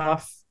 playing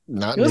tough.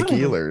 Not Nick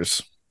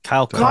Ehlers.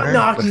 Kyle Connor.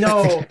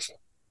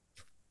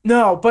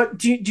 No, but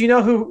do you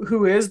know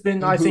who has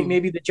been, I think,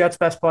 maybe the Jets'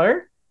 best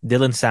player?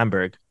 Dylan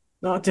Sandberg.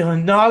 Not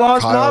Dylan. Not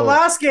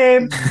last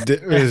game.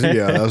 That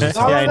was a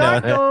tough, I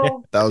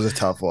that was a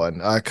tough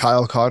one.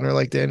 Kyle Connor,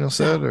 like Daniel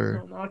said,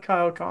 or no, not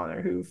Kyle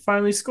Connor, who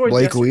finally scored.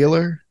 Blake yesterday.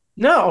 Wheeler?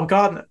 No,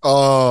 God, no.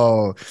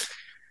 Oh,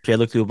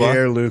 Pierre-Luc Dubois.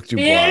 Pierre-Luc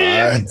Dubois.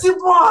 Yeah,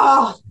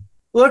 Dubois.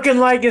 Looking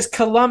like his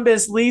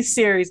Columbus Leaf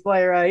Series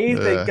player. He's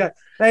been good.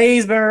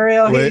 He's been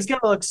real. He's gonna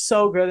look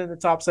so good in the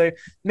top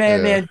six.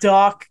 Man,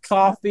 Doc,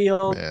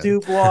 Caulfield,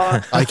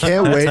 Dubois. I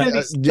can't wait.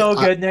 So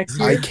good next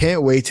year. I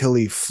can't wait till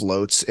he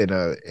floats in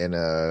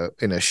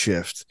a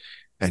shift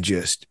and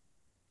just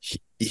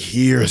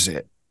hears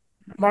it.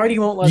 Marty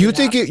won't let you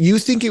think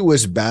it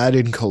was bad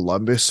in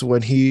Columbus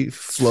when he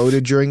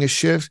floated during a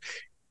shift?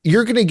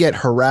 You're going to get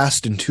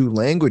harassed in 2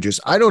 languages.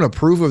 I don't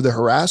approve of the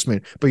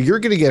harassment, but you're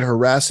going to get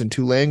harassed in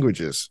 2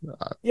 languages.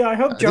 Yeah, I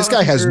hope this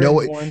guy has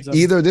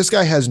this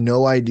guy has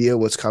no idea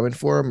what's coming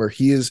for him, or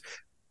he is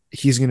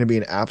he's going to be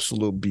an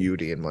absolute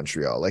beauty in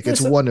Montreal. Like it's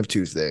Listen, one of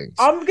two things.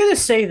 I'm gonna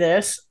say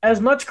this: as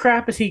much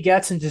crap as he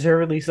gets, and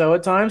deservedly so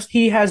at times,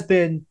 he has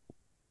been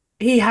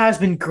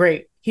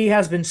great. He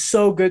has been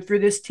so good for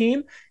this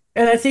team.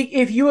 And I think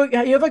if you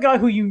have a guy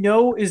who you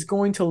know is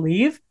going to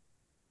leave,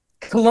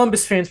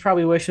 Columbus fans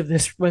probably wish of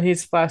this when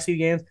he's last few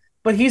games,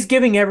 but he's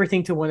giving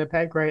everything to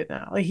Winnipeg right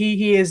now. Like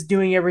he is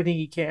doing everything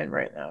he can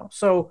right now.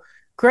 So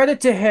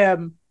credit to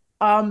him.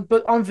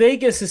 But on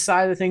Vegas'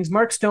 side of things,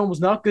 Mark Stone was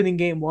not good in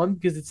game one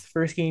because it's the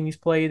first game he's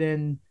played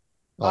in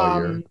All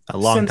year. A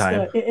long since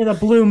time. in a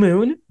blue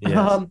moon.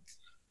 Yes.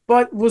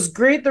 But was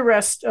great the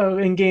rest of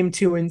in game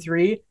two and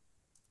three,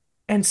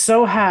 and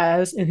so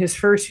has in his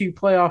first few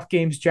playoff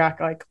games Jack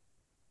Eichel.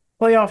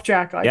 Playoff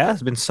Jack Yeah, Eichel.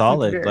 it's been Looked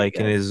solid. very Like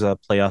in good. his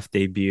playoff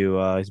debut,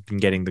 he's been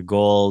getting the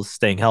goals,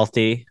 staying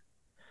healthy.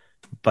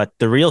 But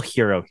the real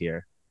hero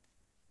here,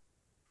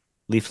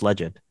 Leafs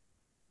legend.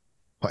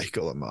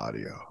 Michael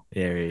Amadio.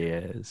 There he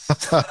is.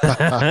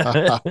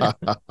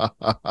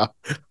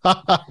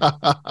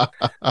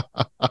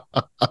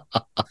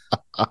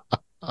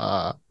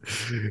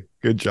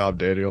 Good job,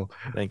 Daniel.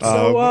 Thank you.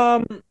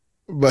 So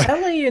But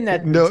LA and no,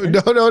 Edmonton.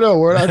 no.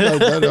 We're not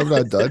done. I'm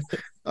not done.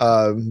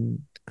 Um,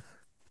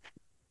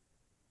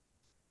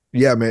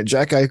 yeah, man.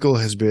 Jack Eichel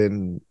has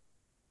been.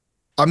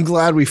 I'm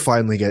glad we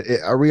finally get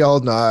it. Are we all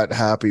not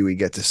happy we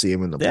get to see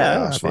him in the Yeah, I'm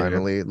playoffs happy here.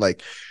 finally?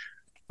 Like,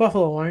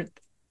 Buffalo aren't.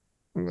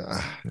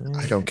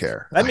 I don't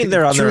care. I mean,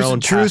 they're on their own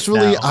path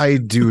Truthfully, now. I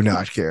do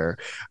not care.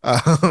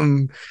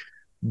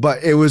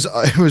 But it was,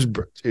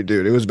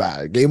 dude, it was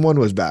bad. Game one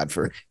was bad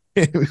for.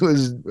 It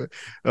was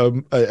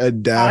a I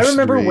dash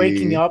remember three.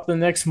 waking up the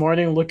next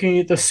morning, looking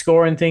at the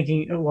score, and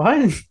thinking,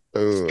 "What?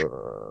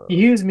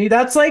 Use me?"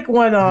 That's like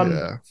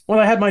Yeah. when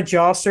I had my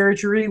jaw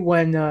surgery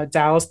when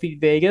Dallas beat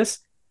Vegas,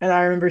 and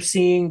I remember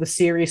seeing the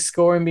series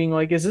score and being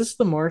like, "Is this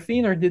the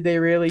morphine, or did they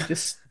really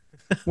just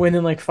win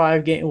in like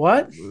 5 games?"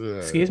 What?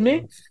 Excuse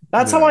me?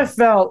 That's how I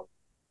felt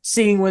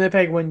seeing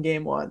Winnipeg win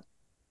game one.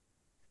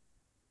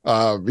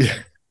 Yeah.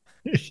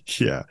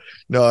 Yeah.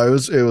 No, it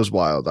was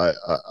wild.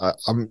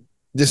 I'm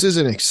this is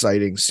an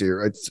exciting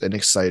series. It's an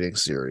exciting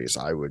series,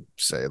 I would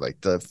say.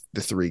 Like the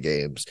three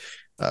games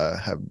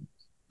have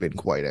been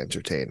quite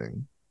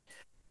entertaining.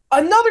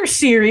 Another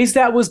series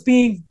that was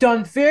being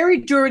done very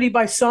dirty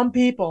by some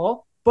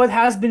people, but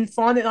has been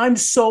fun, and I'm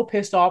so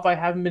pissed off I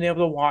haven't been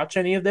able to watch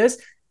any of this.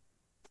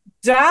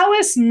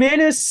 Dallas,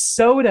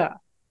 Minnesota.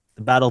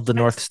 The Battle of the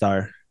North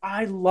Star.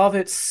 I love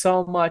it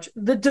so much.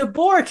 The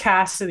DeBoer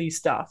Cassidy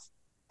stuff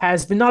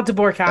has been not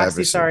DeBoer Cassidy,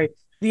 Everson. sorry.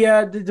 The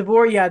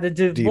DeBoer, yeah, the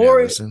Dean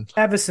DeBoer Evison,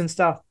 Evison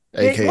stuff.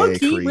 aka Look,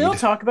 we Creed. don't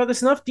talk about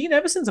this enough. Dean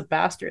Evison's a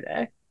bastard,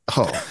 eh?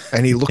 Oh,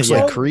 and he looks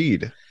Yeah. like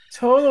Creed.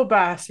 Total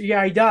bastard.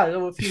 Yeah, he does.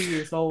 A few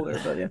years older,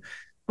 but yeah.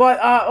 But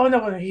oh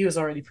no, he was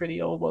already pretty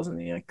old,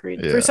 wasn't he? Like,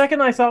 great. Yeah. For a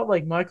second, I thought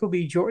like Michael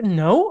B. Jordan.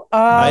 No,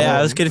 Oh, yeah,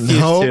 I was confused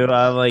No. too.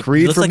 I'm like,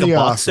 Creed he looks from like a The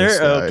boxer. Office,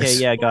 guys. Okay,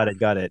 yeah,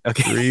 got it.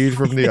 Okay. Creed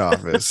from The a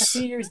Office.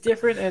 few years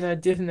different and a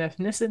different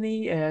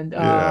ethnicity, and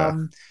Yeah.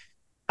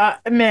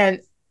 man,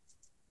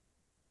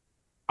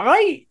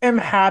 I am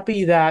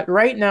happy that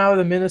right now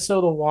the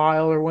Minnesota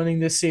Wild are winning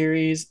this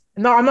series.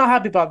 No, I'm not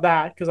happy about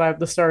that because I have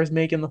the Stars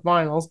making the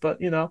finals, but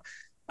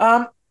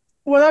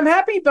what I'm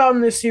happy about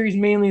in this series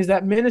mainly is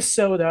that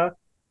Minnesota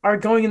are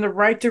going in the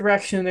right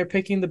direction and they're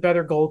picking the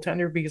better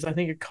goaltender because I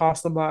think it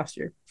cost them last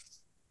year.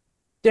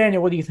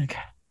 Daniel, what do you think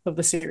of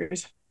the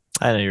series?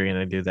 I know you were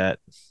gonna do that.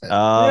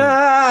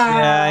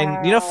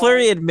 Yeah, and,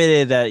 Fleury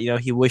admitted that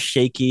he was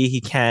shaky. He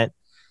can't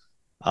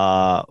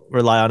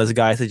rely on his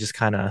guys to just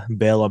kind of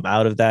bail him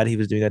out of that. He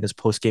was doing that in his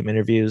post game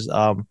interviews.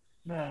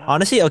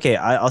 Honestly, okay,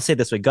 I'll say it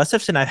this way: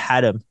 Gustafsson, I've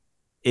had him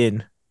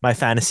in my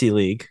fantasy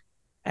league,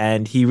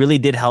 and he really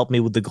did help me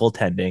with the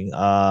goaltending.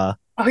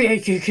 Oh yeah,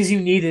 because you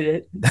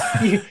needed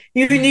it.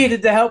 you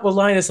needed to help with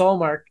Linus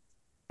Allmark.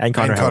 And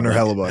Connor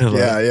Hellebuck.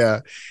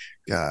 Yeah.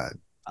 God.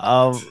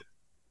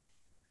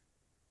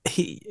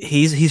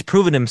 He's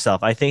proven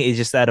himself. I think it's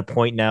just at a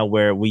point now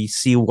where we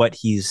see what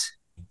he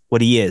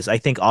is. I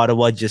think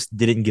Ottawa just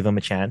didn't give him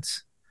a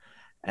chance,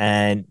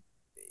 and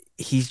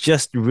he's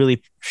just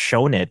really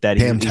shown it that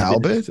Cam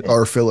Talbot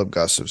or Philip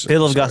Gustafson?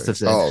 Philip Sorry.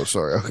 Gustafson. Oh,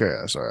 sorry.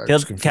 Okay, sorry.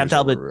 Cam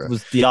Talbot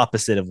was the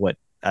opposite of what.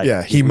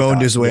 He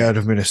moaned his way out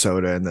of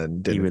Minnesota and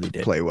then didn't really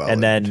did. play well.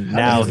 And then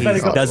now he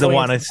doesn't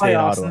want to stay in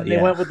Ottawa. They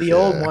went with the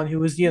old one who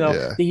was,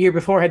 the year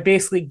before had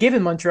basically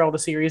given Montreal the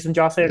series and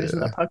Josh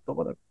Anderson that puck, but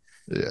whatever.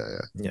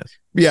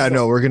 Yeah.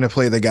 No, we're gonna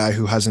play the guy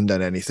who hasn't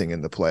done anything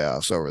in the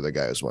playoffs over the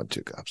guy who's won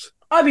 2 cups.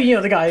 I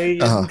mean, the guy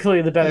is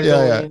clearly the better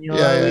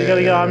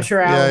goalie. I'm sure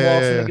Adam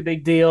Walsh will make a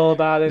big deal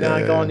about it,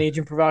 not going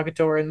agent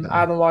provocateur, and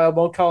Adam Wild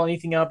won't call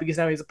anything out because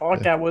now he's a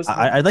podcast.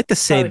 I'd like to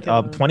say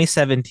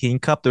 2017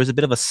 Cup, there was a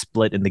bit of a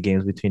split in the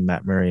games between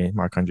Matt Murray and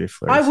Marc-Andre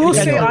Fleury. I will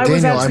say I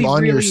was actually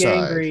really your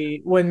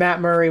angry when Matt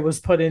Murray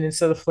was put in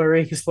instead of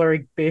Fleury because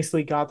Fleury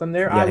basically got them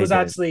there.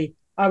 Yeah,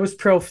 I was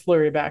pro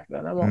Fleury back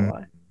then. I won't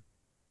lie.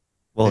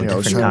 Well, I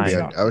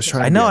was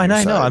trying. I know.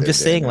 I'm just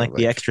saying, like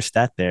the extra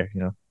stat there.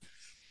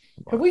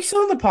 Have we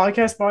still on the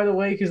podcast, by the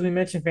way, because we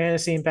mentioned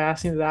fantasy and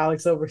passing that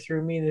Alex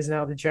overthrew me and is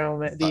now the We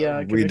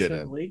commissioner of the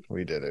didn't. league?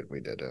 We didn't. We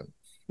didn't.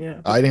 Yeah,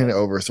 I but didn't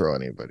overthrow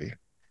anybody.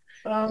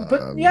 but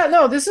Um, yeah,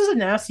 no, this is a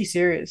nasty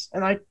series,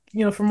 and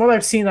from what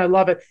I've seen, I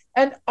love it,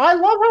 and I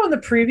love how in the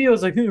preview it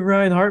was like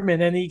Ryan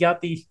Hartman, and he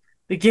got the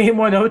game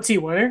one OT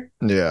winner.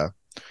 yeah.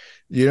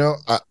 You know,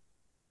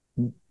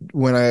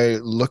 when I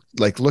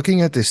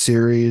looking at this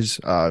series,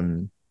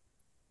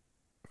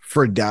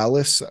 for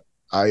Dallas,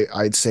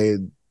 I'd say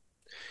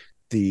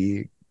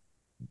the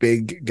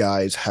big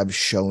guys have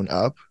shown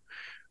up,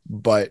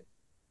 but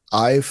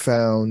I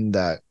found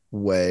that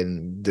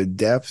when the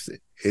depth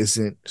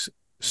isn't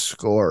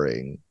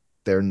scoring,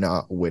 they're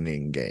not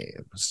winning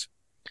games.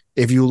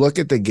 If you look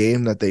at the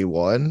game that they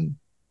won,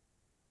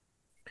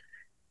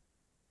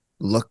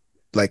 look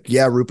like,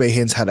 yeah, Rupe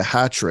Hintz had a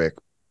hat trick,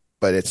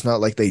 but it's not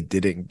like they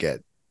didn't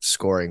get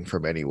scoring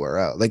from anywhere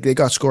else. Like they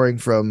got scoring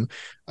from,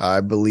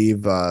 I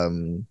believe,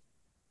 well,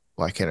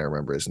 I can't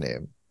remember his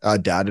name.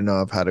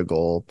 Dadonov had a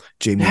goal.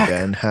 Jamie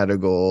Benn had a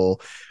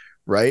goal,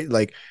 right?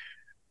 Like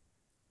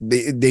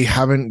they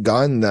haven't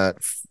gotten that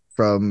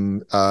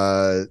from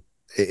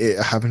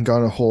haven't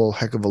gone a whole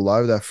heck of a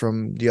lot of that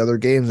from the other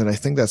games, and I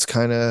think that's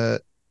kind of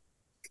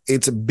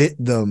it's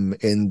bit them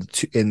in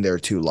their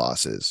two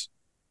losses.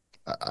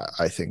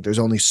 I think there's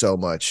only so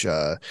much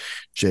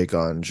Jake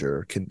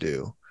Onger can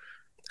do.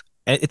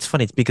 It's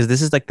funny because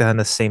this is like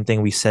the same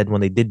thing we said when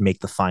they did make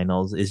the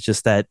finals. It's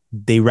just that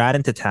they ran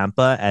into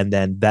Tampa and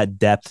then that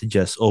depth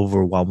just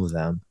overwhelmed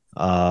them.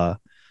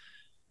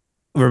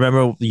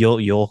 Remember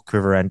Yol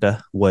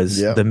Krivorenta was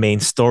Yeah. the main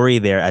story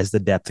there as the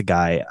depth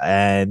guy,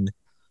 and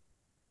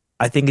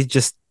I think it's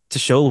just to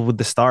show with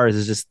the Stars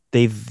is just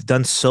they've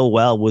done so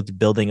well with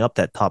building up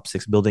that top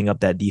six, building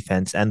up that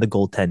defense and the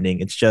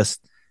goaltending. It's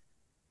just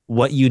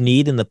what you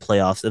need in the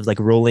playoffs is like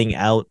rolling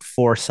out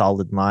four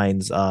solid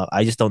lines.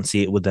 I just don't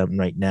see it with them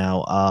right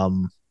now.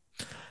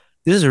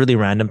 This is a really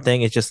random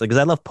thing. It's just like because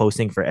I love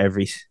posting for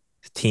every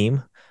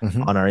team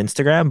Mm-hmm. on our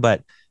Instagram,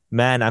 but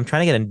man, I'm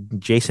trying to get a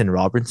Jason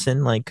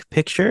Robertson like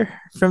picture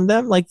from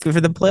them, like for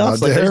the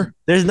playoffs. Not Like there.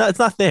 there's not, it's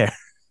not there.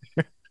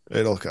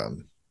 It'll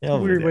come.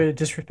 Weird way to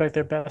disrespect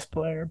their best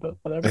player, but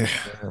whatever.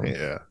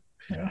 Yeah.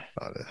 Yeah.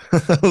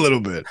 A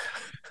little bit.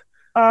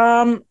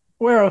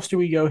 Where else do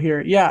we go here?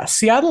 Yeah,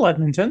 Seattle,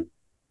 Edmonton.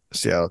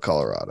 Seattle,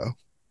 Colorado.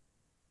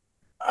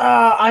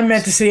 I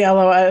meant to say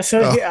LO.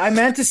 So Oh. I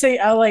meant to say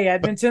LA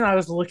Edmonton. I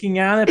was looking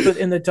at it, but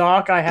in the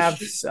doc, I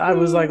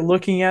was like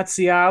looking at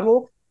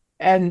Seattle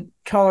and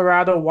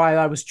Colorado while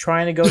I was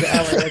trying to go to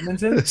LA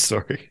Edmonton.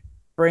 Sorry.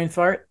 Brain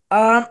fart.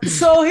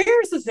 So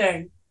here's the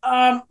thing.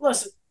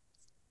 Listen.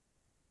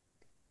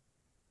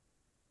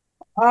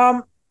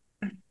 I'm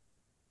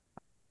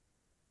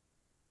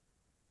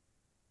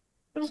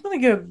just gonna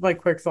give my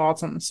quick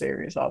thoughts on the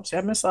series. Obviously,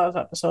 I missed last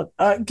episode.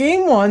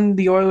 Game one,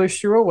 the Oilers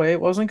threw away.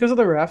 It wasn't because of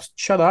the refs.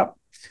 Shut up.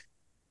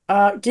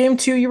 Game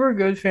two, you were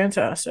good,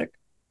 fantastic.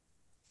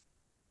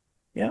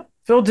 Yeah,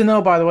 Phil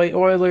Deneau, by the way,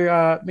 Oiler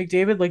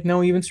McDavid, like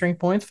no even strength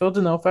points. Phil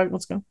Deneau, fact,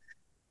 let's go.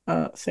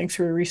 Thanks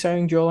for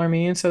resigning Joel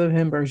Armia instead of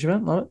him,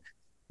 Bergevin. Love it.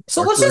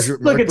 So let's just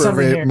look at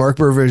something here. Mark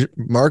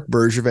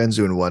Bergevin's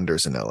doing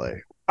wonders in LA.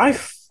 I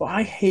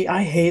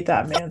hate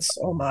that man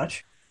so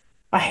much.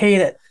 I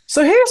hate it.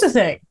 So here's the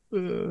thing.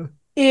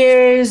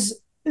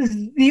 Is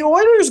the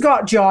Oilers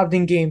got jobbed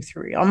in game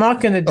three. I'm not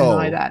going to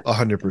deny that.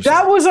 100%.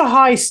 That was a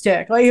high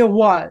stick. Like it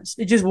was.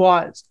 It just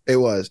was. It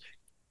was.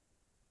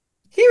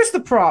 Here's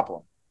the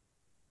problem.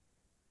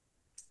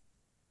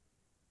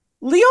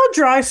 Leon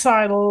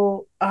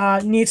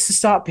Draisaitl needs to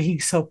stop being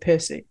so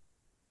pissy.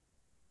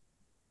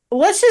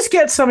 Let's just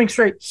get something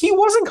straight. He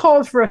wasn't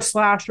called for a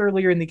slash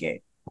earlier in the game.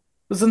 It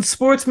was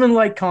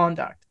unsportsmanlike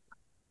conduct.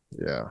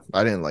 Yeah,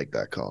 I didn't like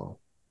that call.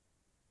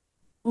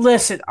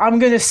 Listen, I'm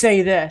going to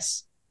say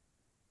this.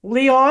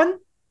 Leon,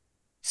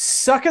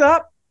 suck it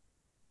up.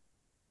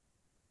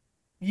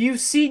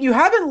 You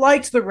haven't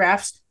liked the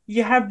refs.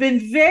 You have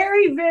been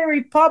very,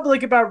 very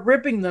public about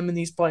ripping them in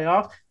these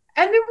playoffs.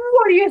 And then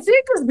what do you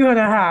think is going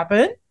to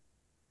happen?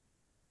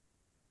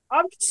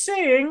 I'm just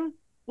saying,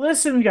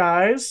 listen,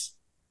 guys,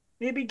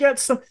 maybe get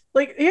some.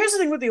 Like, here's the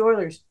thing with the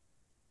Oilers.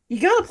 You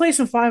got to play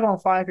some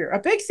 5-on-5 here. A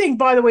big thing,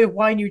 by the way,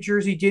 why New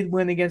Jersey did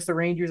win against the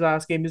Rangers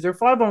last game is their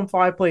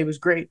 5-on-5 play was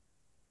great.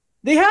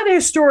 They had a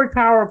historic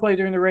power play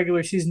during the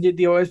regular season, did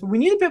the Oilers, but we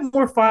need a bit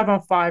more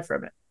 5-on-5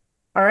 from it.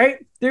 All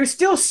right? There's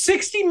still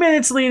 60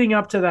 minutes leading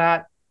up to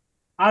that.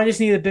 I just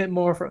need a bit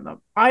more from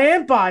them. I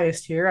am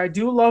biased here. I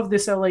do love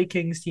this LA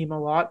Kings team a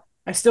lot.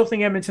 I still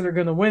think Edmonton are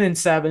going to win in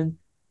 7,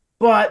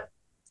 but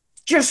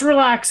just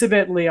relax a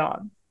bit,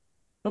 Leon.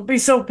 Don't be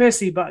so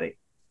pissy, buddy.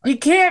 You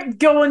can't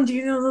go into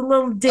the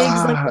little digs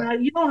like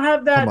that. You don't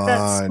have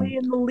that sway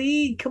in the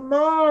league. Come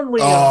on,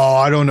 Leon. Oh,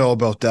 I don't know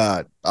about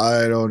that.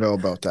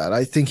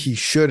 I think he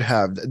should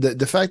have.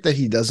 The fact that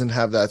he doesn't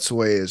have that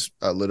sway is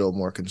a little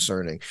more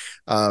concerning.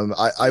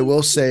 I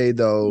will say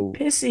though,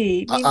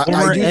 pissy.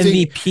 Former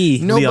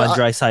MVP Leon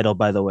Draisaitl,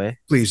 by the way.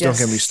 Please don't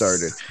get me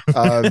started.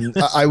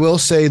 I will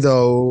say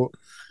though,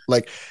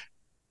 like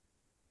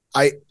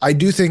I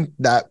do think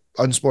that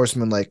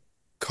unsportsmanlike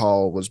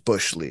call was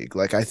Bush League.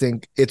 Like, I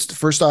think it's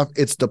first off,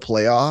 it's the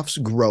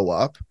playoffs, grow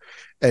up.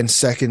 And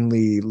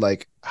secondly,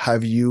 like,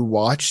 have you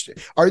watched,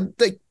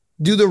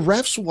 do the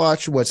refs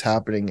watch what's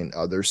happening in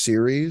other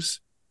series?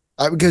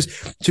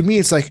 Because to me,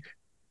 it's like,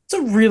 It's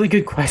a really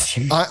good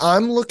question.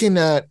 I'm looking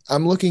at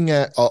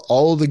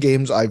all of the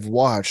games I've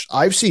watched.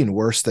 I've seen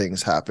worse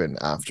things happen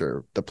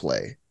after the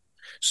play.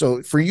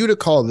 So for you to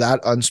call that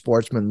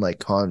unsportsmanlike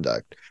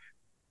conduct,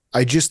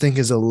 I just think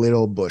is a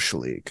little Bush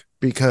League,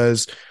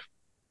 because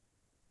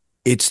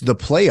it's the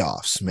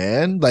playoffs,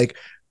 man. Like,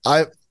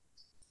 I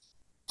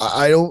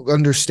don't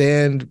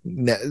understand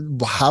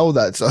how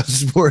that's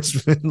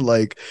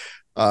unsportsmanlike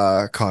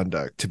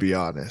conduct, to be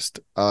honest.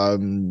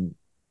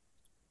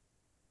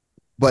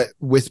 But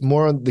with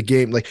more on the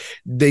game, like,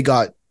 they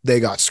got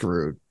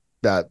screwed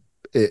that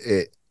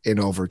it in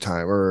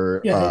overtime,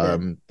 or Yeah,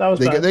 that was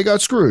they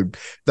got screwed.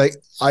 Like,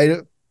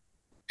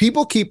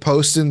 people keep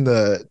posting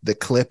the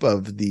clip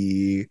of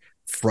the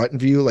front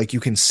view, like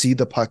you can see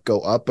the puck go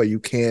up, but you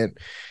can't,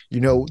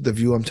 the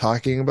view I'm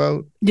talking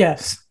about.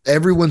 Yes.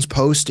 Everyone's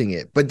posting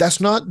it, but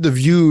that's not the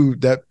view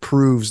that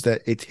proves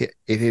that it hit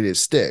his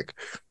stick.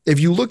 If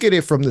you look at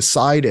it from the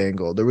side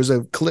angle, there was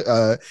a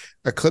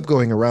clip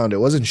going around. It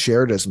wasn't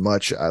shared as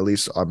much, at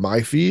least on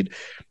my feed,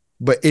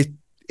 but it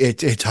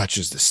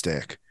touches the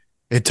stick.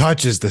 It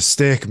touches the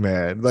stick,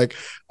 man. Like,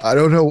 I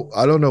don't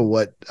know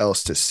what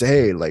else to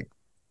say. Like,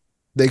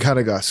 they kind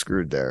of got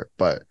screwed there.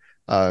 But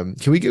can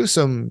we give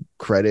some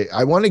credit?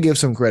 I want to give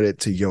some credit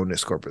to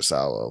Jonas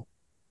Corposalo.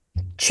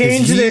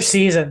 Changed their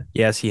season.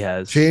 Yes, he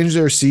has changed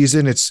their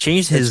season. It's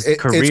changed his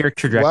career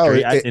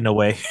trajectory in a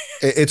way.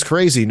 It's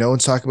crazy. No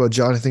one's talking about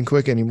Jonathan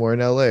Quick anymore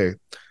in LA.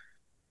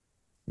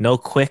 No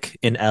Quick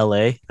in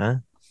LA, huh?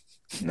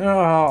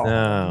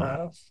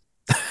 No.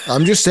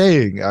 I'm just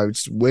saying,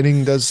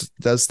 winning does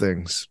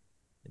things.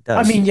 It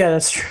does. I mean, yeah,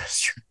 that's true.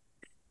 That's true.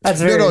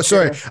 That's very no. true.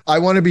 Sorry, I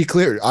want to be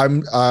clear.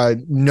 I'm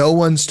no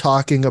one's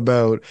talking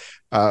about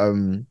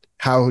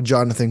how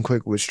Jonathan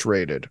Quick was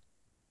traded.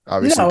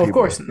 Obviously, no, of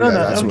course, no.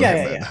 That's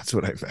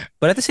what I meant.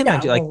 But at the same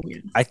time, like,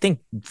 I think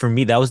for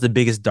me that was the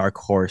biggest dark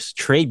horse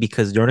trade,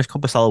 because Jonas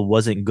Corposalo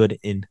wasn't good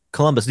in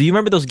Columbus. Do you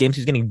remember those games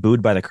he was getting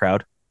booed by the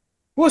crowd?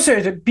 Well,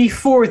 sir,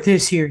 before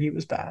this year he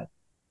was bad.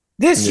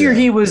 This year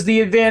he was,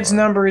 the advanced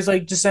numbers,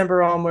 like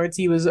December onwards,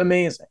 he was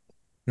amazing.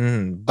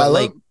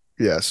 But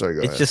sorry,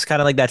 go it's ahead. just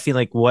kind of like that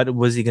feeling, like, what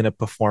was he gonna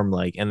perform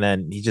like? And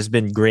then he's just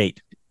been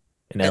great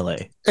in LA.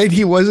 And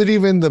he wasn't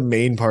even the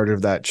main part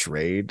of that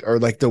trade, or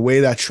like the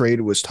way that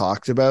trade was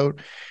talked about.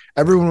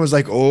 Everyone was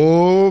like,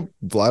 "Oh,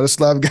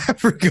 Vladislav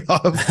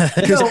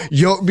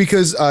Gavrikov,"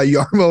 because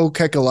Jarmo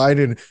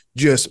Kekalainen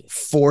just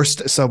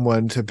forced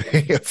someone to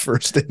pay a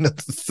first and a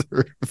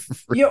third.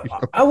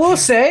 I will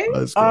say,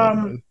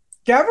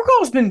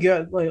 Gavrikov's been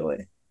good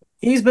lately.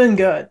 He's been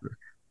good.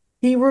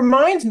 He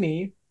reminds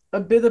me a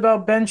bit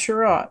about Ben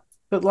Sherratt,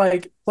 but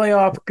like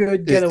playoff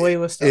good, get away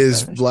with stuff.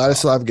 Is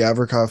Vladislav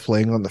Gavrikov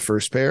playing on the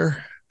first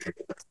pair?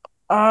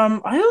 I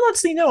don't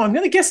actually know. I'm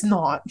gonna guess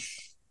not.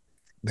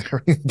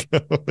 There we go.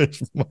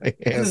 There's my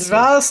answer. Does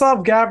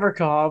Vladislav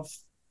Gavrikov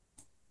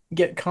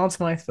get Conn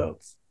Smythe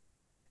votes?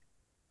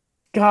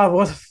 God,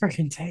 what a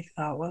freaking take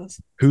that was.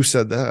 Who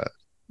said that?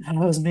 That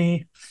was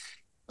me.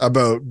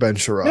 About Ben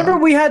Sherratt. Remember,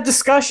 we had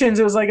discussions.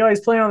 It was like, oh,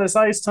 he's playing on this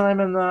ice time,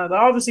 and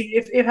obviously,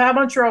 if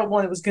Montreal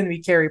won, it was going to be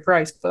Carey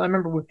Price. But I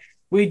remember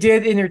we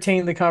did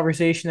entertain the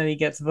conversation that he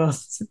gets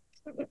votes.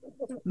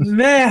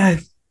 man,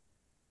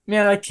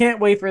 I can't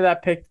wait for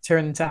that pick to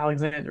turn into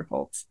Alexander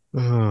Holtz.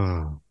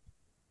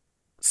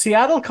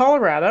 Seattle,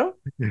 Colorado.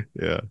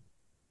 Yeah.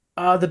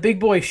 The big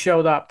boy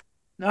showed up.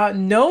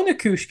 No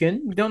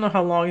Nikushkin. We don't know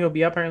how long he'll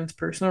be up, apparently it's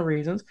personal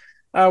reasons.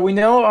 We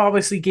know,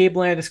 obviously, Gabe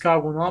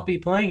Landeskog will not be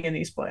playing in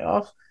these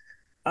playoffs.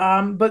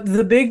 But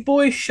the big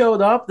boys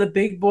showed up. The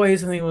big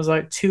boys, I think it was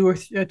like two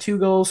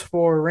goals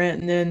for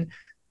Rantanen.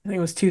 I think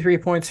it was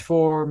 2-3 points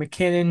for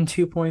McKinnon,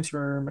 2 points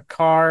for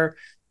McCarr.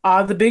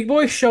 The big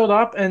boys showed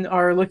up and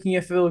are looking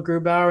at Phil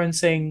Grubauer and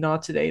saying,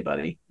 "Not today,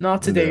 buddy.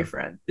 Not today,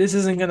 friend. This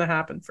isn't going to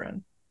happen,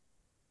 friend."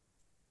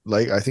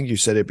 Like, I think you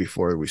said it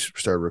before we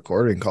started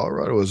recording.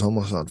 Colorado was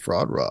almost on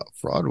fraud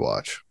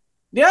watch.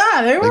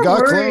 Yeah, they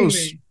got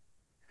close.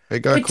 They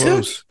got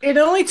close. It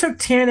only took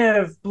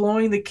Tanev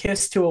blowing the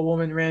kiss to a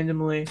woman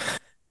randomly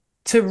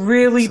to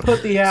really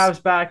put the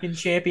Avs back in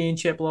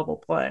championship level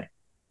play.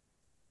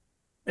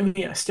 I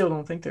mean, I still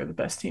don't think they're the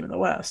best team in the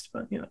West,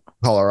 but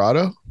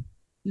Colorado.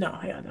 No.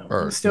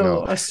 I'm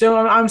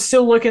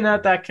still looking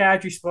at that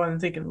Kadri spot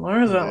and thinking,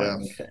 where is that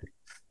one? Okay.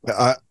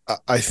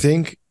 I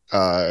think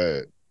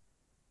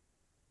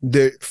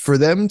for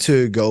them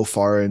to go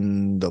far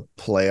in the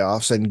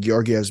playoffs, and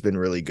Georgiev's been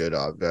really good,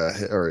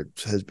 or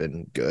has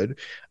been good.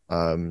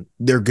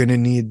 They're gonna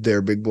need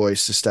their big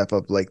boys to step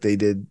up like they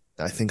did,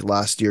 I think,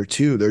 last year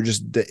too. They're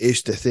just the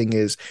thing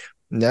is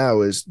now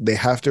is they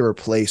have to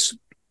replace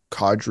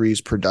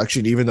Kadri's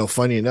production, even though,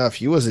 funny enough,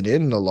 he wasn't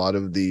in a lot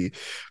of the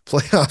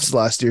playoffs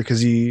last year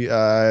because he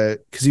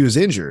was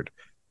injured.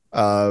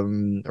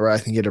 Or I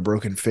think he had a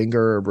broken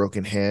finger or a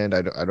broken hand.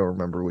 I don't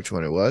remember which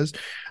one it was.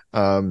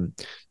 Um,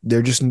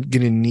 they're just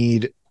going to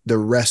need the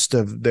rest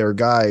of their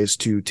guys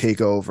to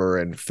take over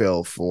and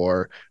fill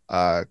for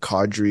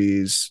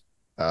Kadri's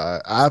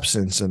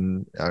absence.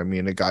 And I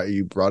mean, a guy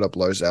you brought up,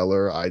 Lars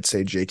Eller, I'd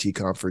say JT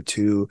Comfort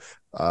too.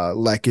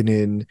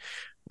 Lekanen,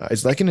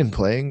 is Lekanen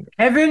playing?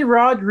 Evan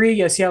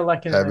Rodriguez, yeah,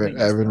 Lekanen, I think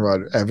is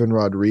playing. Evan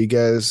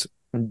Rodriguez.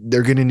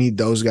 They're going to need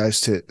those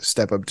guys to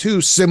step up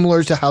too,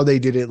 similar to how they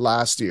did it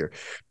last year.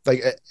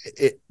 Like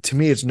to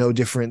me, it's no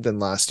different than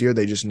last year.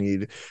 They just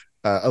need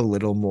a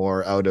little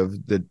more out of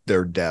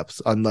their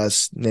depth,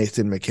 unless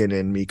Nathan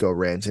McKinnon, Mikko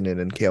Rantanen,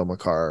 and Cale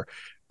Makar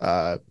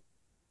are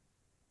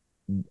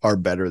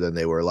better than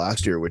they were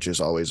last year, which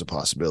is always a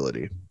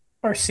possibility.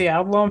 Or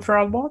Seattle on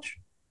Fraud Watch?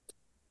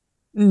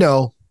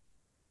 No,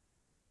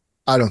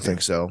 I don't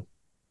think so.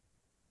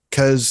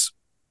 Because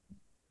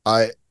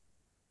I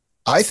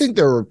think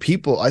there were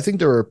people. I think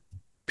there were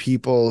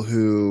people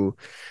who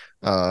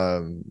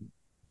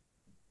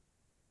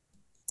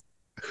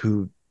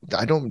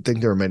I don't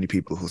think there were many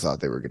people who thought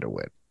they were going to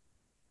win.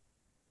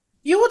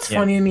 You know what's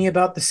funny to me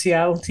about the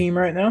Seattle team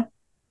right now?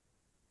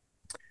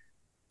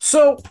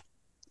 So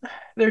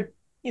they're,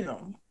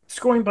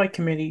 scoring by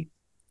committee,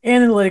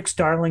 analytics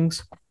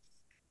darlings.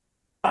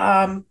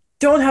 Don't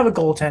have a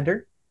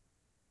goaltender.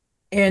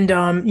 And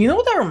you know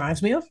what that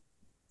reminds me of?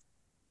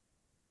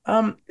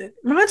 It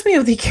reminds me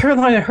of the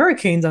Carolina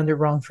Hurricanes under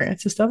Ron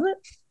Francis, doesn't it?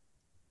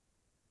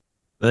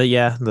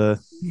 Yeah,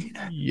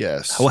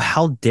 Yes.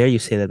 how dare you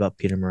say that about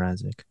Peter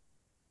Mrazek?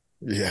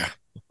 Yeah,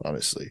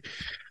 honestly.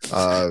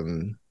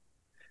 Hey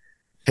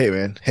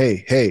man,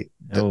 hey,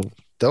 Oh,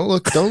 don't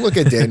look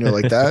at Daniel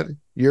like that.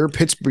 Your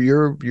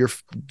Pittsburgh, your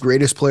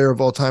greatest player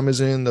of all time is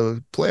in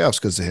the playoffs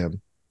because of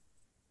him.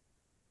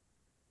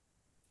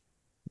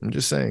 I'm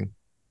just saying.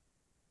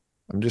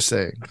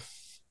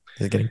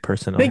 it's getting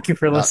personal. Thank you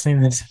for listening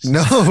to this.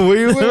 No,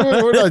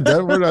 we're not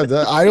done. We're not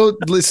done. I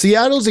don't.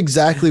 Seattle's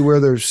exactly where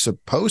they're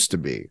supposed to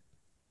be.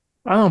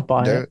 I don't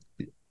buy it.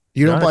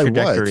 You don't buy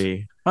what?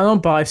 I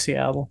don't buy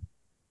Seattle.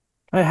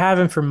 I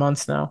haven't for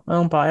months now. I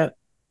don't buy it.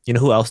 You know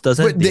who else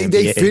doesn't? But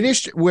they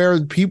finished where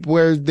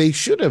they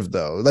should have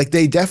though. Like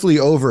they definitely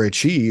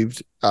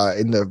overachieved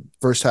in the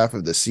first half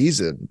of the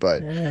season.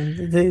 But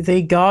and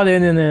they got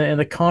in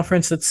a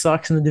conference that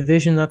sucks, in the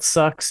division that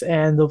sucks,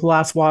 and the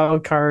last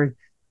wild card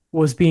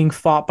was being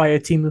fought by a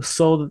team who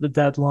sold at the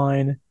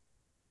deadline,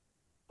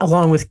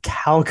 along with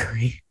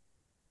Calgary.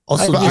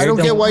 Also, I don't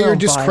get why you're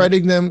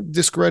discrediting them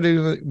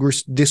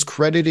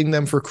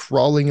for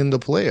crawling in the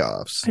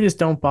playoffs. I just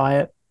don't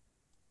buy it.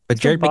 But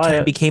Jared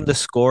McCann became the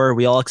scorer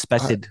we all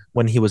expected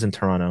when he was in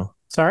Toronto.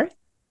 Sorry?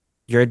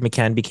 Jared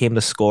McCann became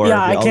the scorer.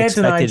 Yeah, I can't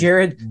deny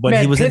Jared. When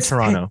he was in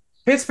Toronto.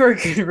 Pittsburgh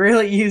could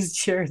really use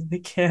Jared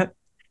McCann.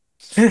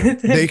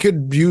 They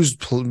could use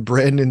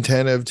Brandon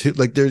Tanev too.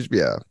 Like there's,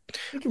 yeah.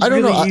 I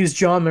don't know. Use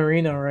John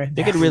Marino right.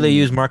 They could really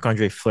use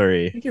Marc-Andre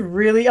Fleury. They could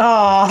really,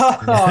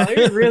 they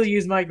could really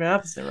use Mike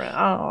Matheson right.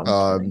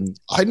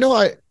 I know.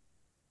 I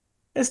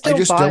just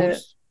don't. It.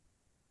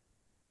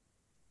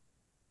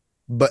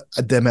 But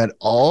them at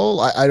all?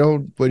 I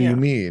don't. What do you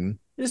mean?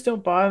 Just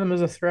don't buy them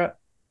as a threat.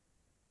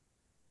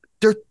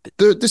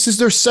 This is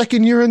their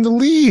second year in the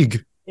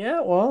league.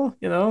 Yeah, well,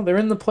 they're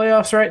in the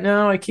playoffs right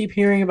now. I keep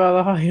hearing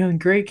about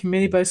great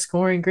committee by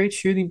scoring, great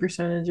shooting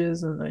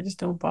percentages, and I just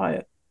don't buy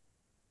it.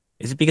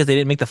 Is it because they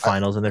didn't make the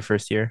finals in their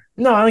first year?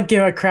 No, I don't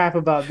give a crap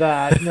about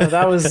that. No,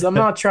 that was. I'm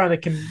not trying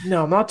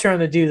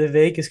to do the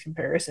Vegas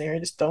comparison here. I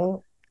just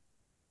don't.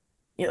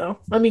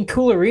 I mean,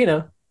 cool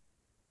arena,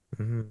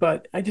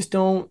 but I just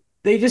don't.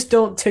 They just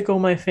don't tickle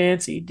my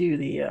fancy. Do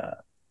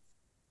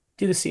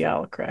the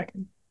Seattle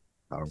Kraken.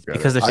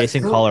 Because they're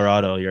facing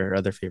Colorado, your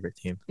other favorite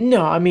team.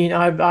 No, I mean,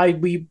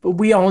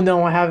 we all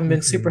know I haven't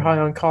been super high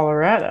on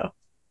Colorado.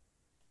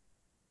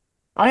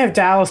 I have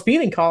Dallas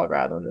beating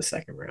Colorado in the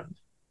second round.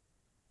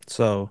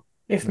 So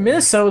if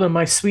Minnesota,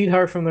 my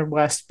sweetheart from the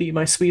West, beat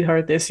my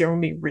sweetheart this year, I'm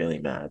gonna be really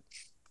mad.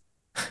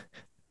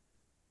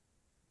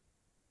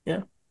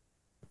 Yeah.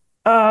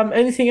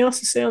 Anything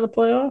else to say on the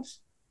playoffs?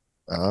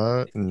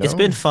 No. It's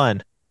been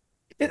fun.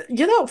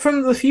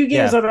 From the few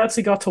games I've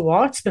actually got to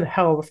watch, it's been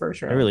hell of a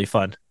first round. Really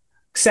fun.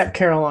 Except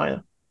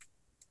Carolina.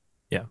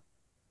 Yeah.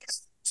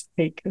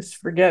 Just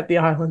forget the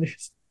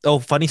Islanders. Oh,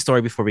 funny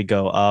story before we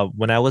go.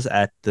 When I was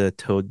at the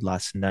Toad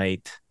last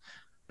night,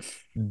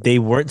 they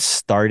weren't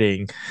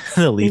starting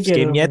the Leafs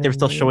game yet. They were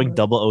still showing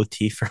double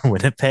OT for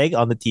Winnipeg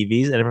on the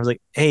TVs. And everyone's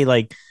like, hey,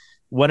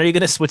 when are you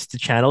going to switch to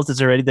channels?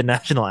 It's already the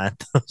national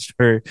anthems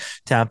for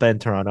Tampa and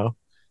Toronto.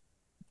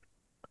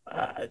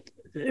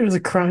 It was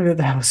a crime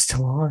that was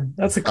still on.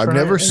 That's a crime. I've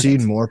never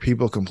seen more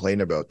people complain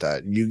about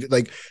that.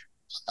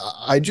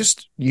 I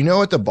just,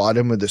 at the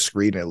bottom of the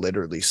screen, it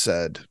literally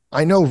said,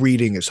 I know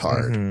reading is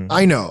hard. Mm-hmm.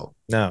 I know.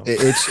 No.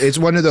 It's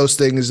one of those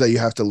things that you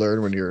have to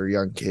learn when you're a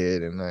young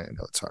kid, and I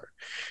know it's hard.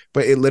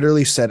 But it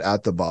literally said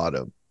at the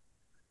bottom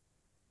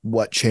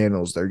what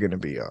channels they're going to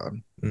be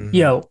on. Mm-hmm.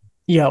 Yo.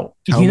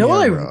 You know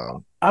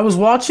what? I was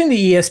watching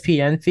the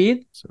ESPN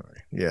feed.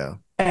 Sorry. Yeah.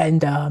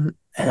 And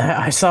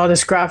I saw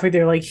this graphic.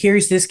 They're like,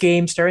 here's this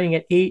game starting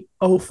at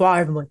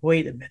 8:05. I'm like,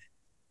 wait a minute.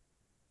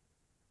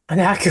 an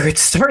accurate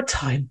start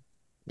time.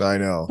 I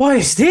know, What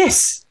is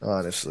this?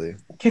 honestly.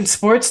 Can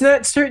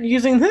Sportsnet start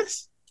using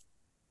this?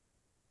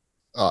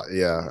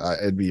 Yeah,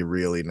 it'd be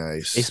really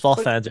nice. Baseball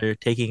Like, fans are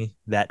taking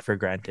that for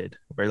granted.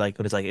 Where like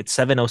when it's like it's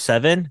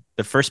 7:07,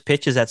 the first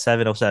pitch is at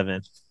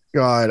 7:07.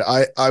 God,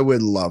 I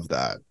would love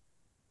that.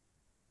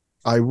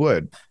 I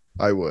would.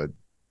 I would.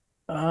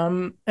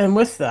 and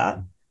with that,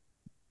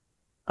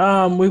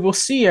 we will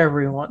see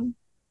everyone.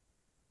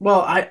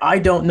 Well, I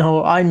don't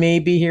know. I may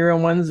be here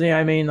on Wednesday.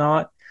 I may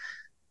not.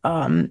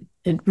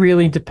 It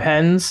really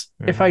depends.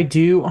 If I Mhm.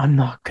 do, I'm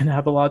not gonna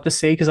have a lot to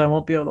say because I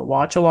won't be able to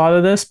watch a lot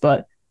of this.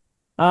 But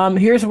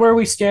here's where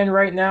we stand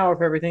right now.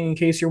 If everything, in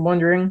case you're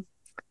wondering,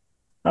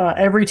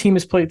 every team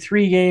has played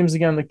 3 games.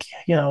 Again,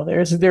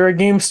 there are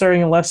games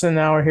starting in less than an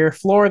hour here.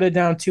 Florida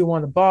down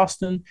 2-1 to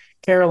Boston.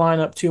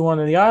 Carolina up 2-1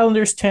 to the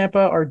Islanders. Tampa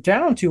are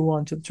down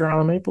 2-1 to the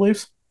Toronto Maple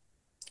Leafs.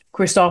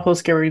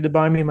 Christopoulos, get ready to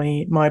buy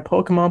me my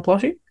Pokemon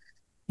plushie,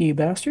 you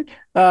bastard.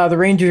 The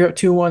Rangers are up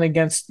 2-1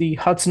 against the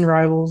Hudson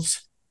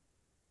Rivals.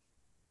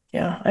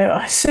 Yeah,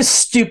 it's just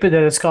stupid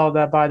that it's called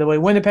that, by the way.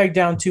 Winnipeg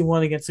down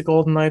 2-1 against the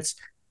Golden Knights.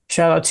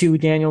 Shout out to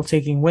Daniel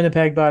taking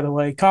Winnipeg, by the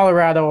way.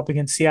 Colorado up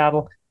against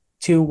Seattle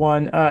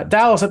 2-1.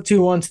 Dallas up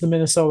 2-1 to the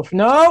Minnesota.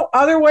 No,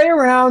 other way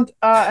around.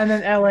 And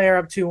then LA are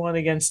up 2-1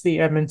 against the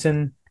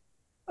Edmonton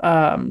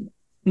um,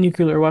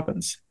 Nuclear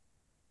Weapons,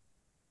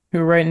 who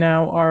right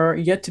now are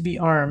yet to be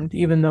armed,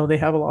 even though they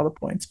have a lot of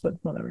points, but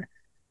whatever.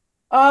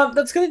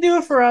 That's gonna do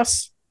it for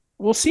us.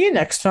 We'll see you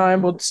next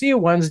time. We'll see you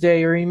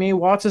Wednesday, or you may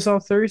watch us on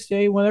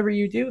Thursday. Whenever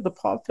you do, the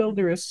pop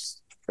filter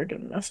is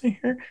freaking messy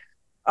here.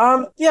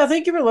 Yeah,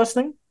 thank you for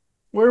listening.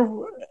 We're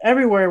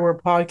everywhere where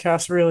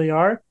podcasts really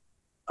are.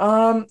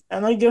 And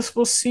I guess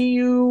we'll see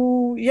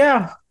you,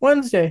 yeah,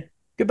 Wednesday.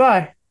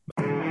 Goodbye.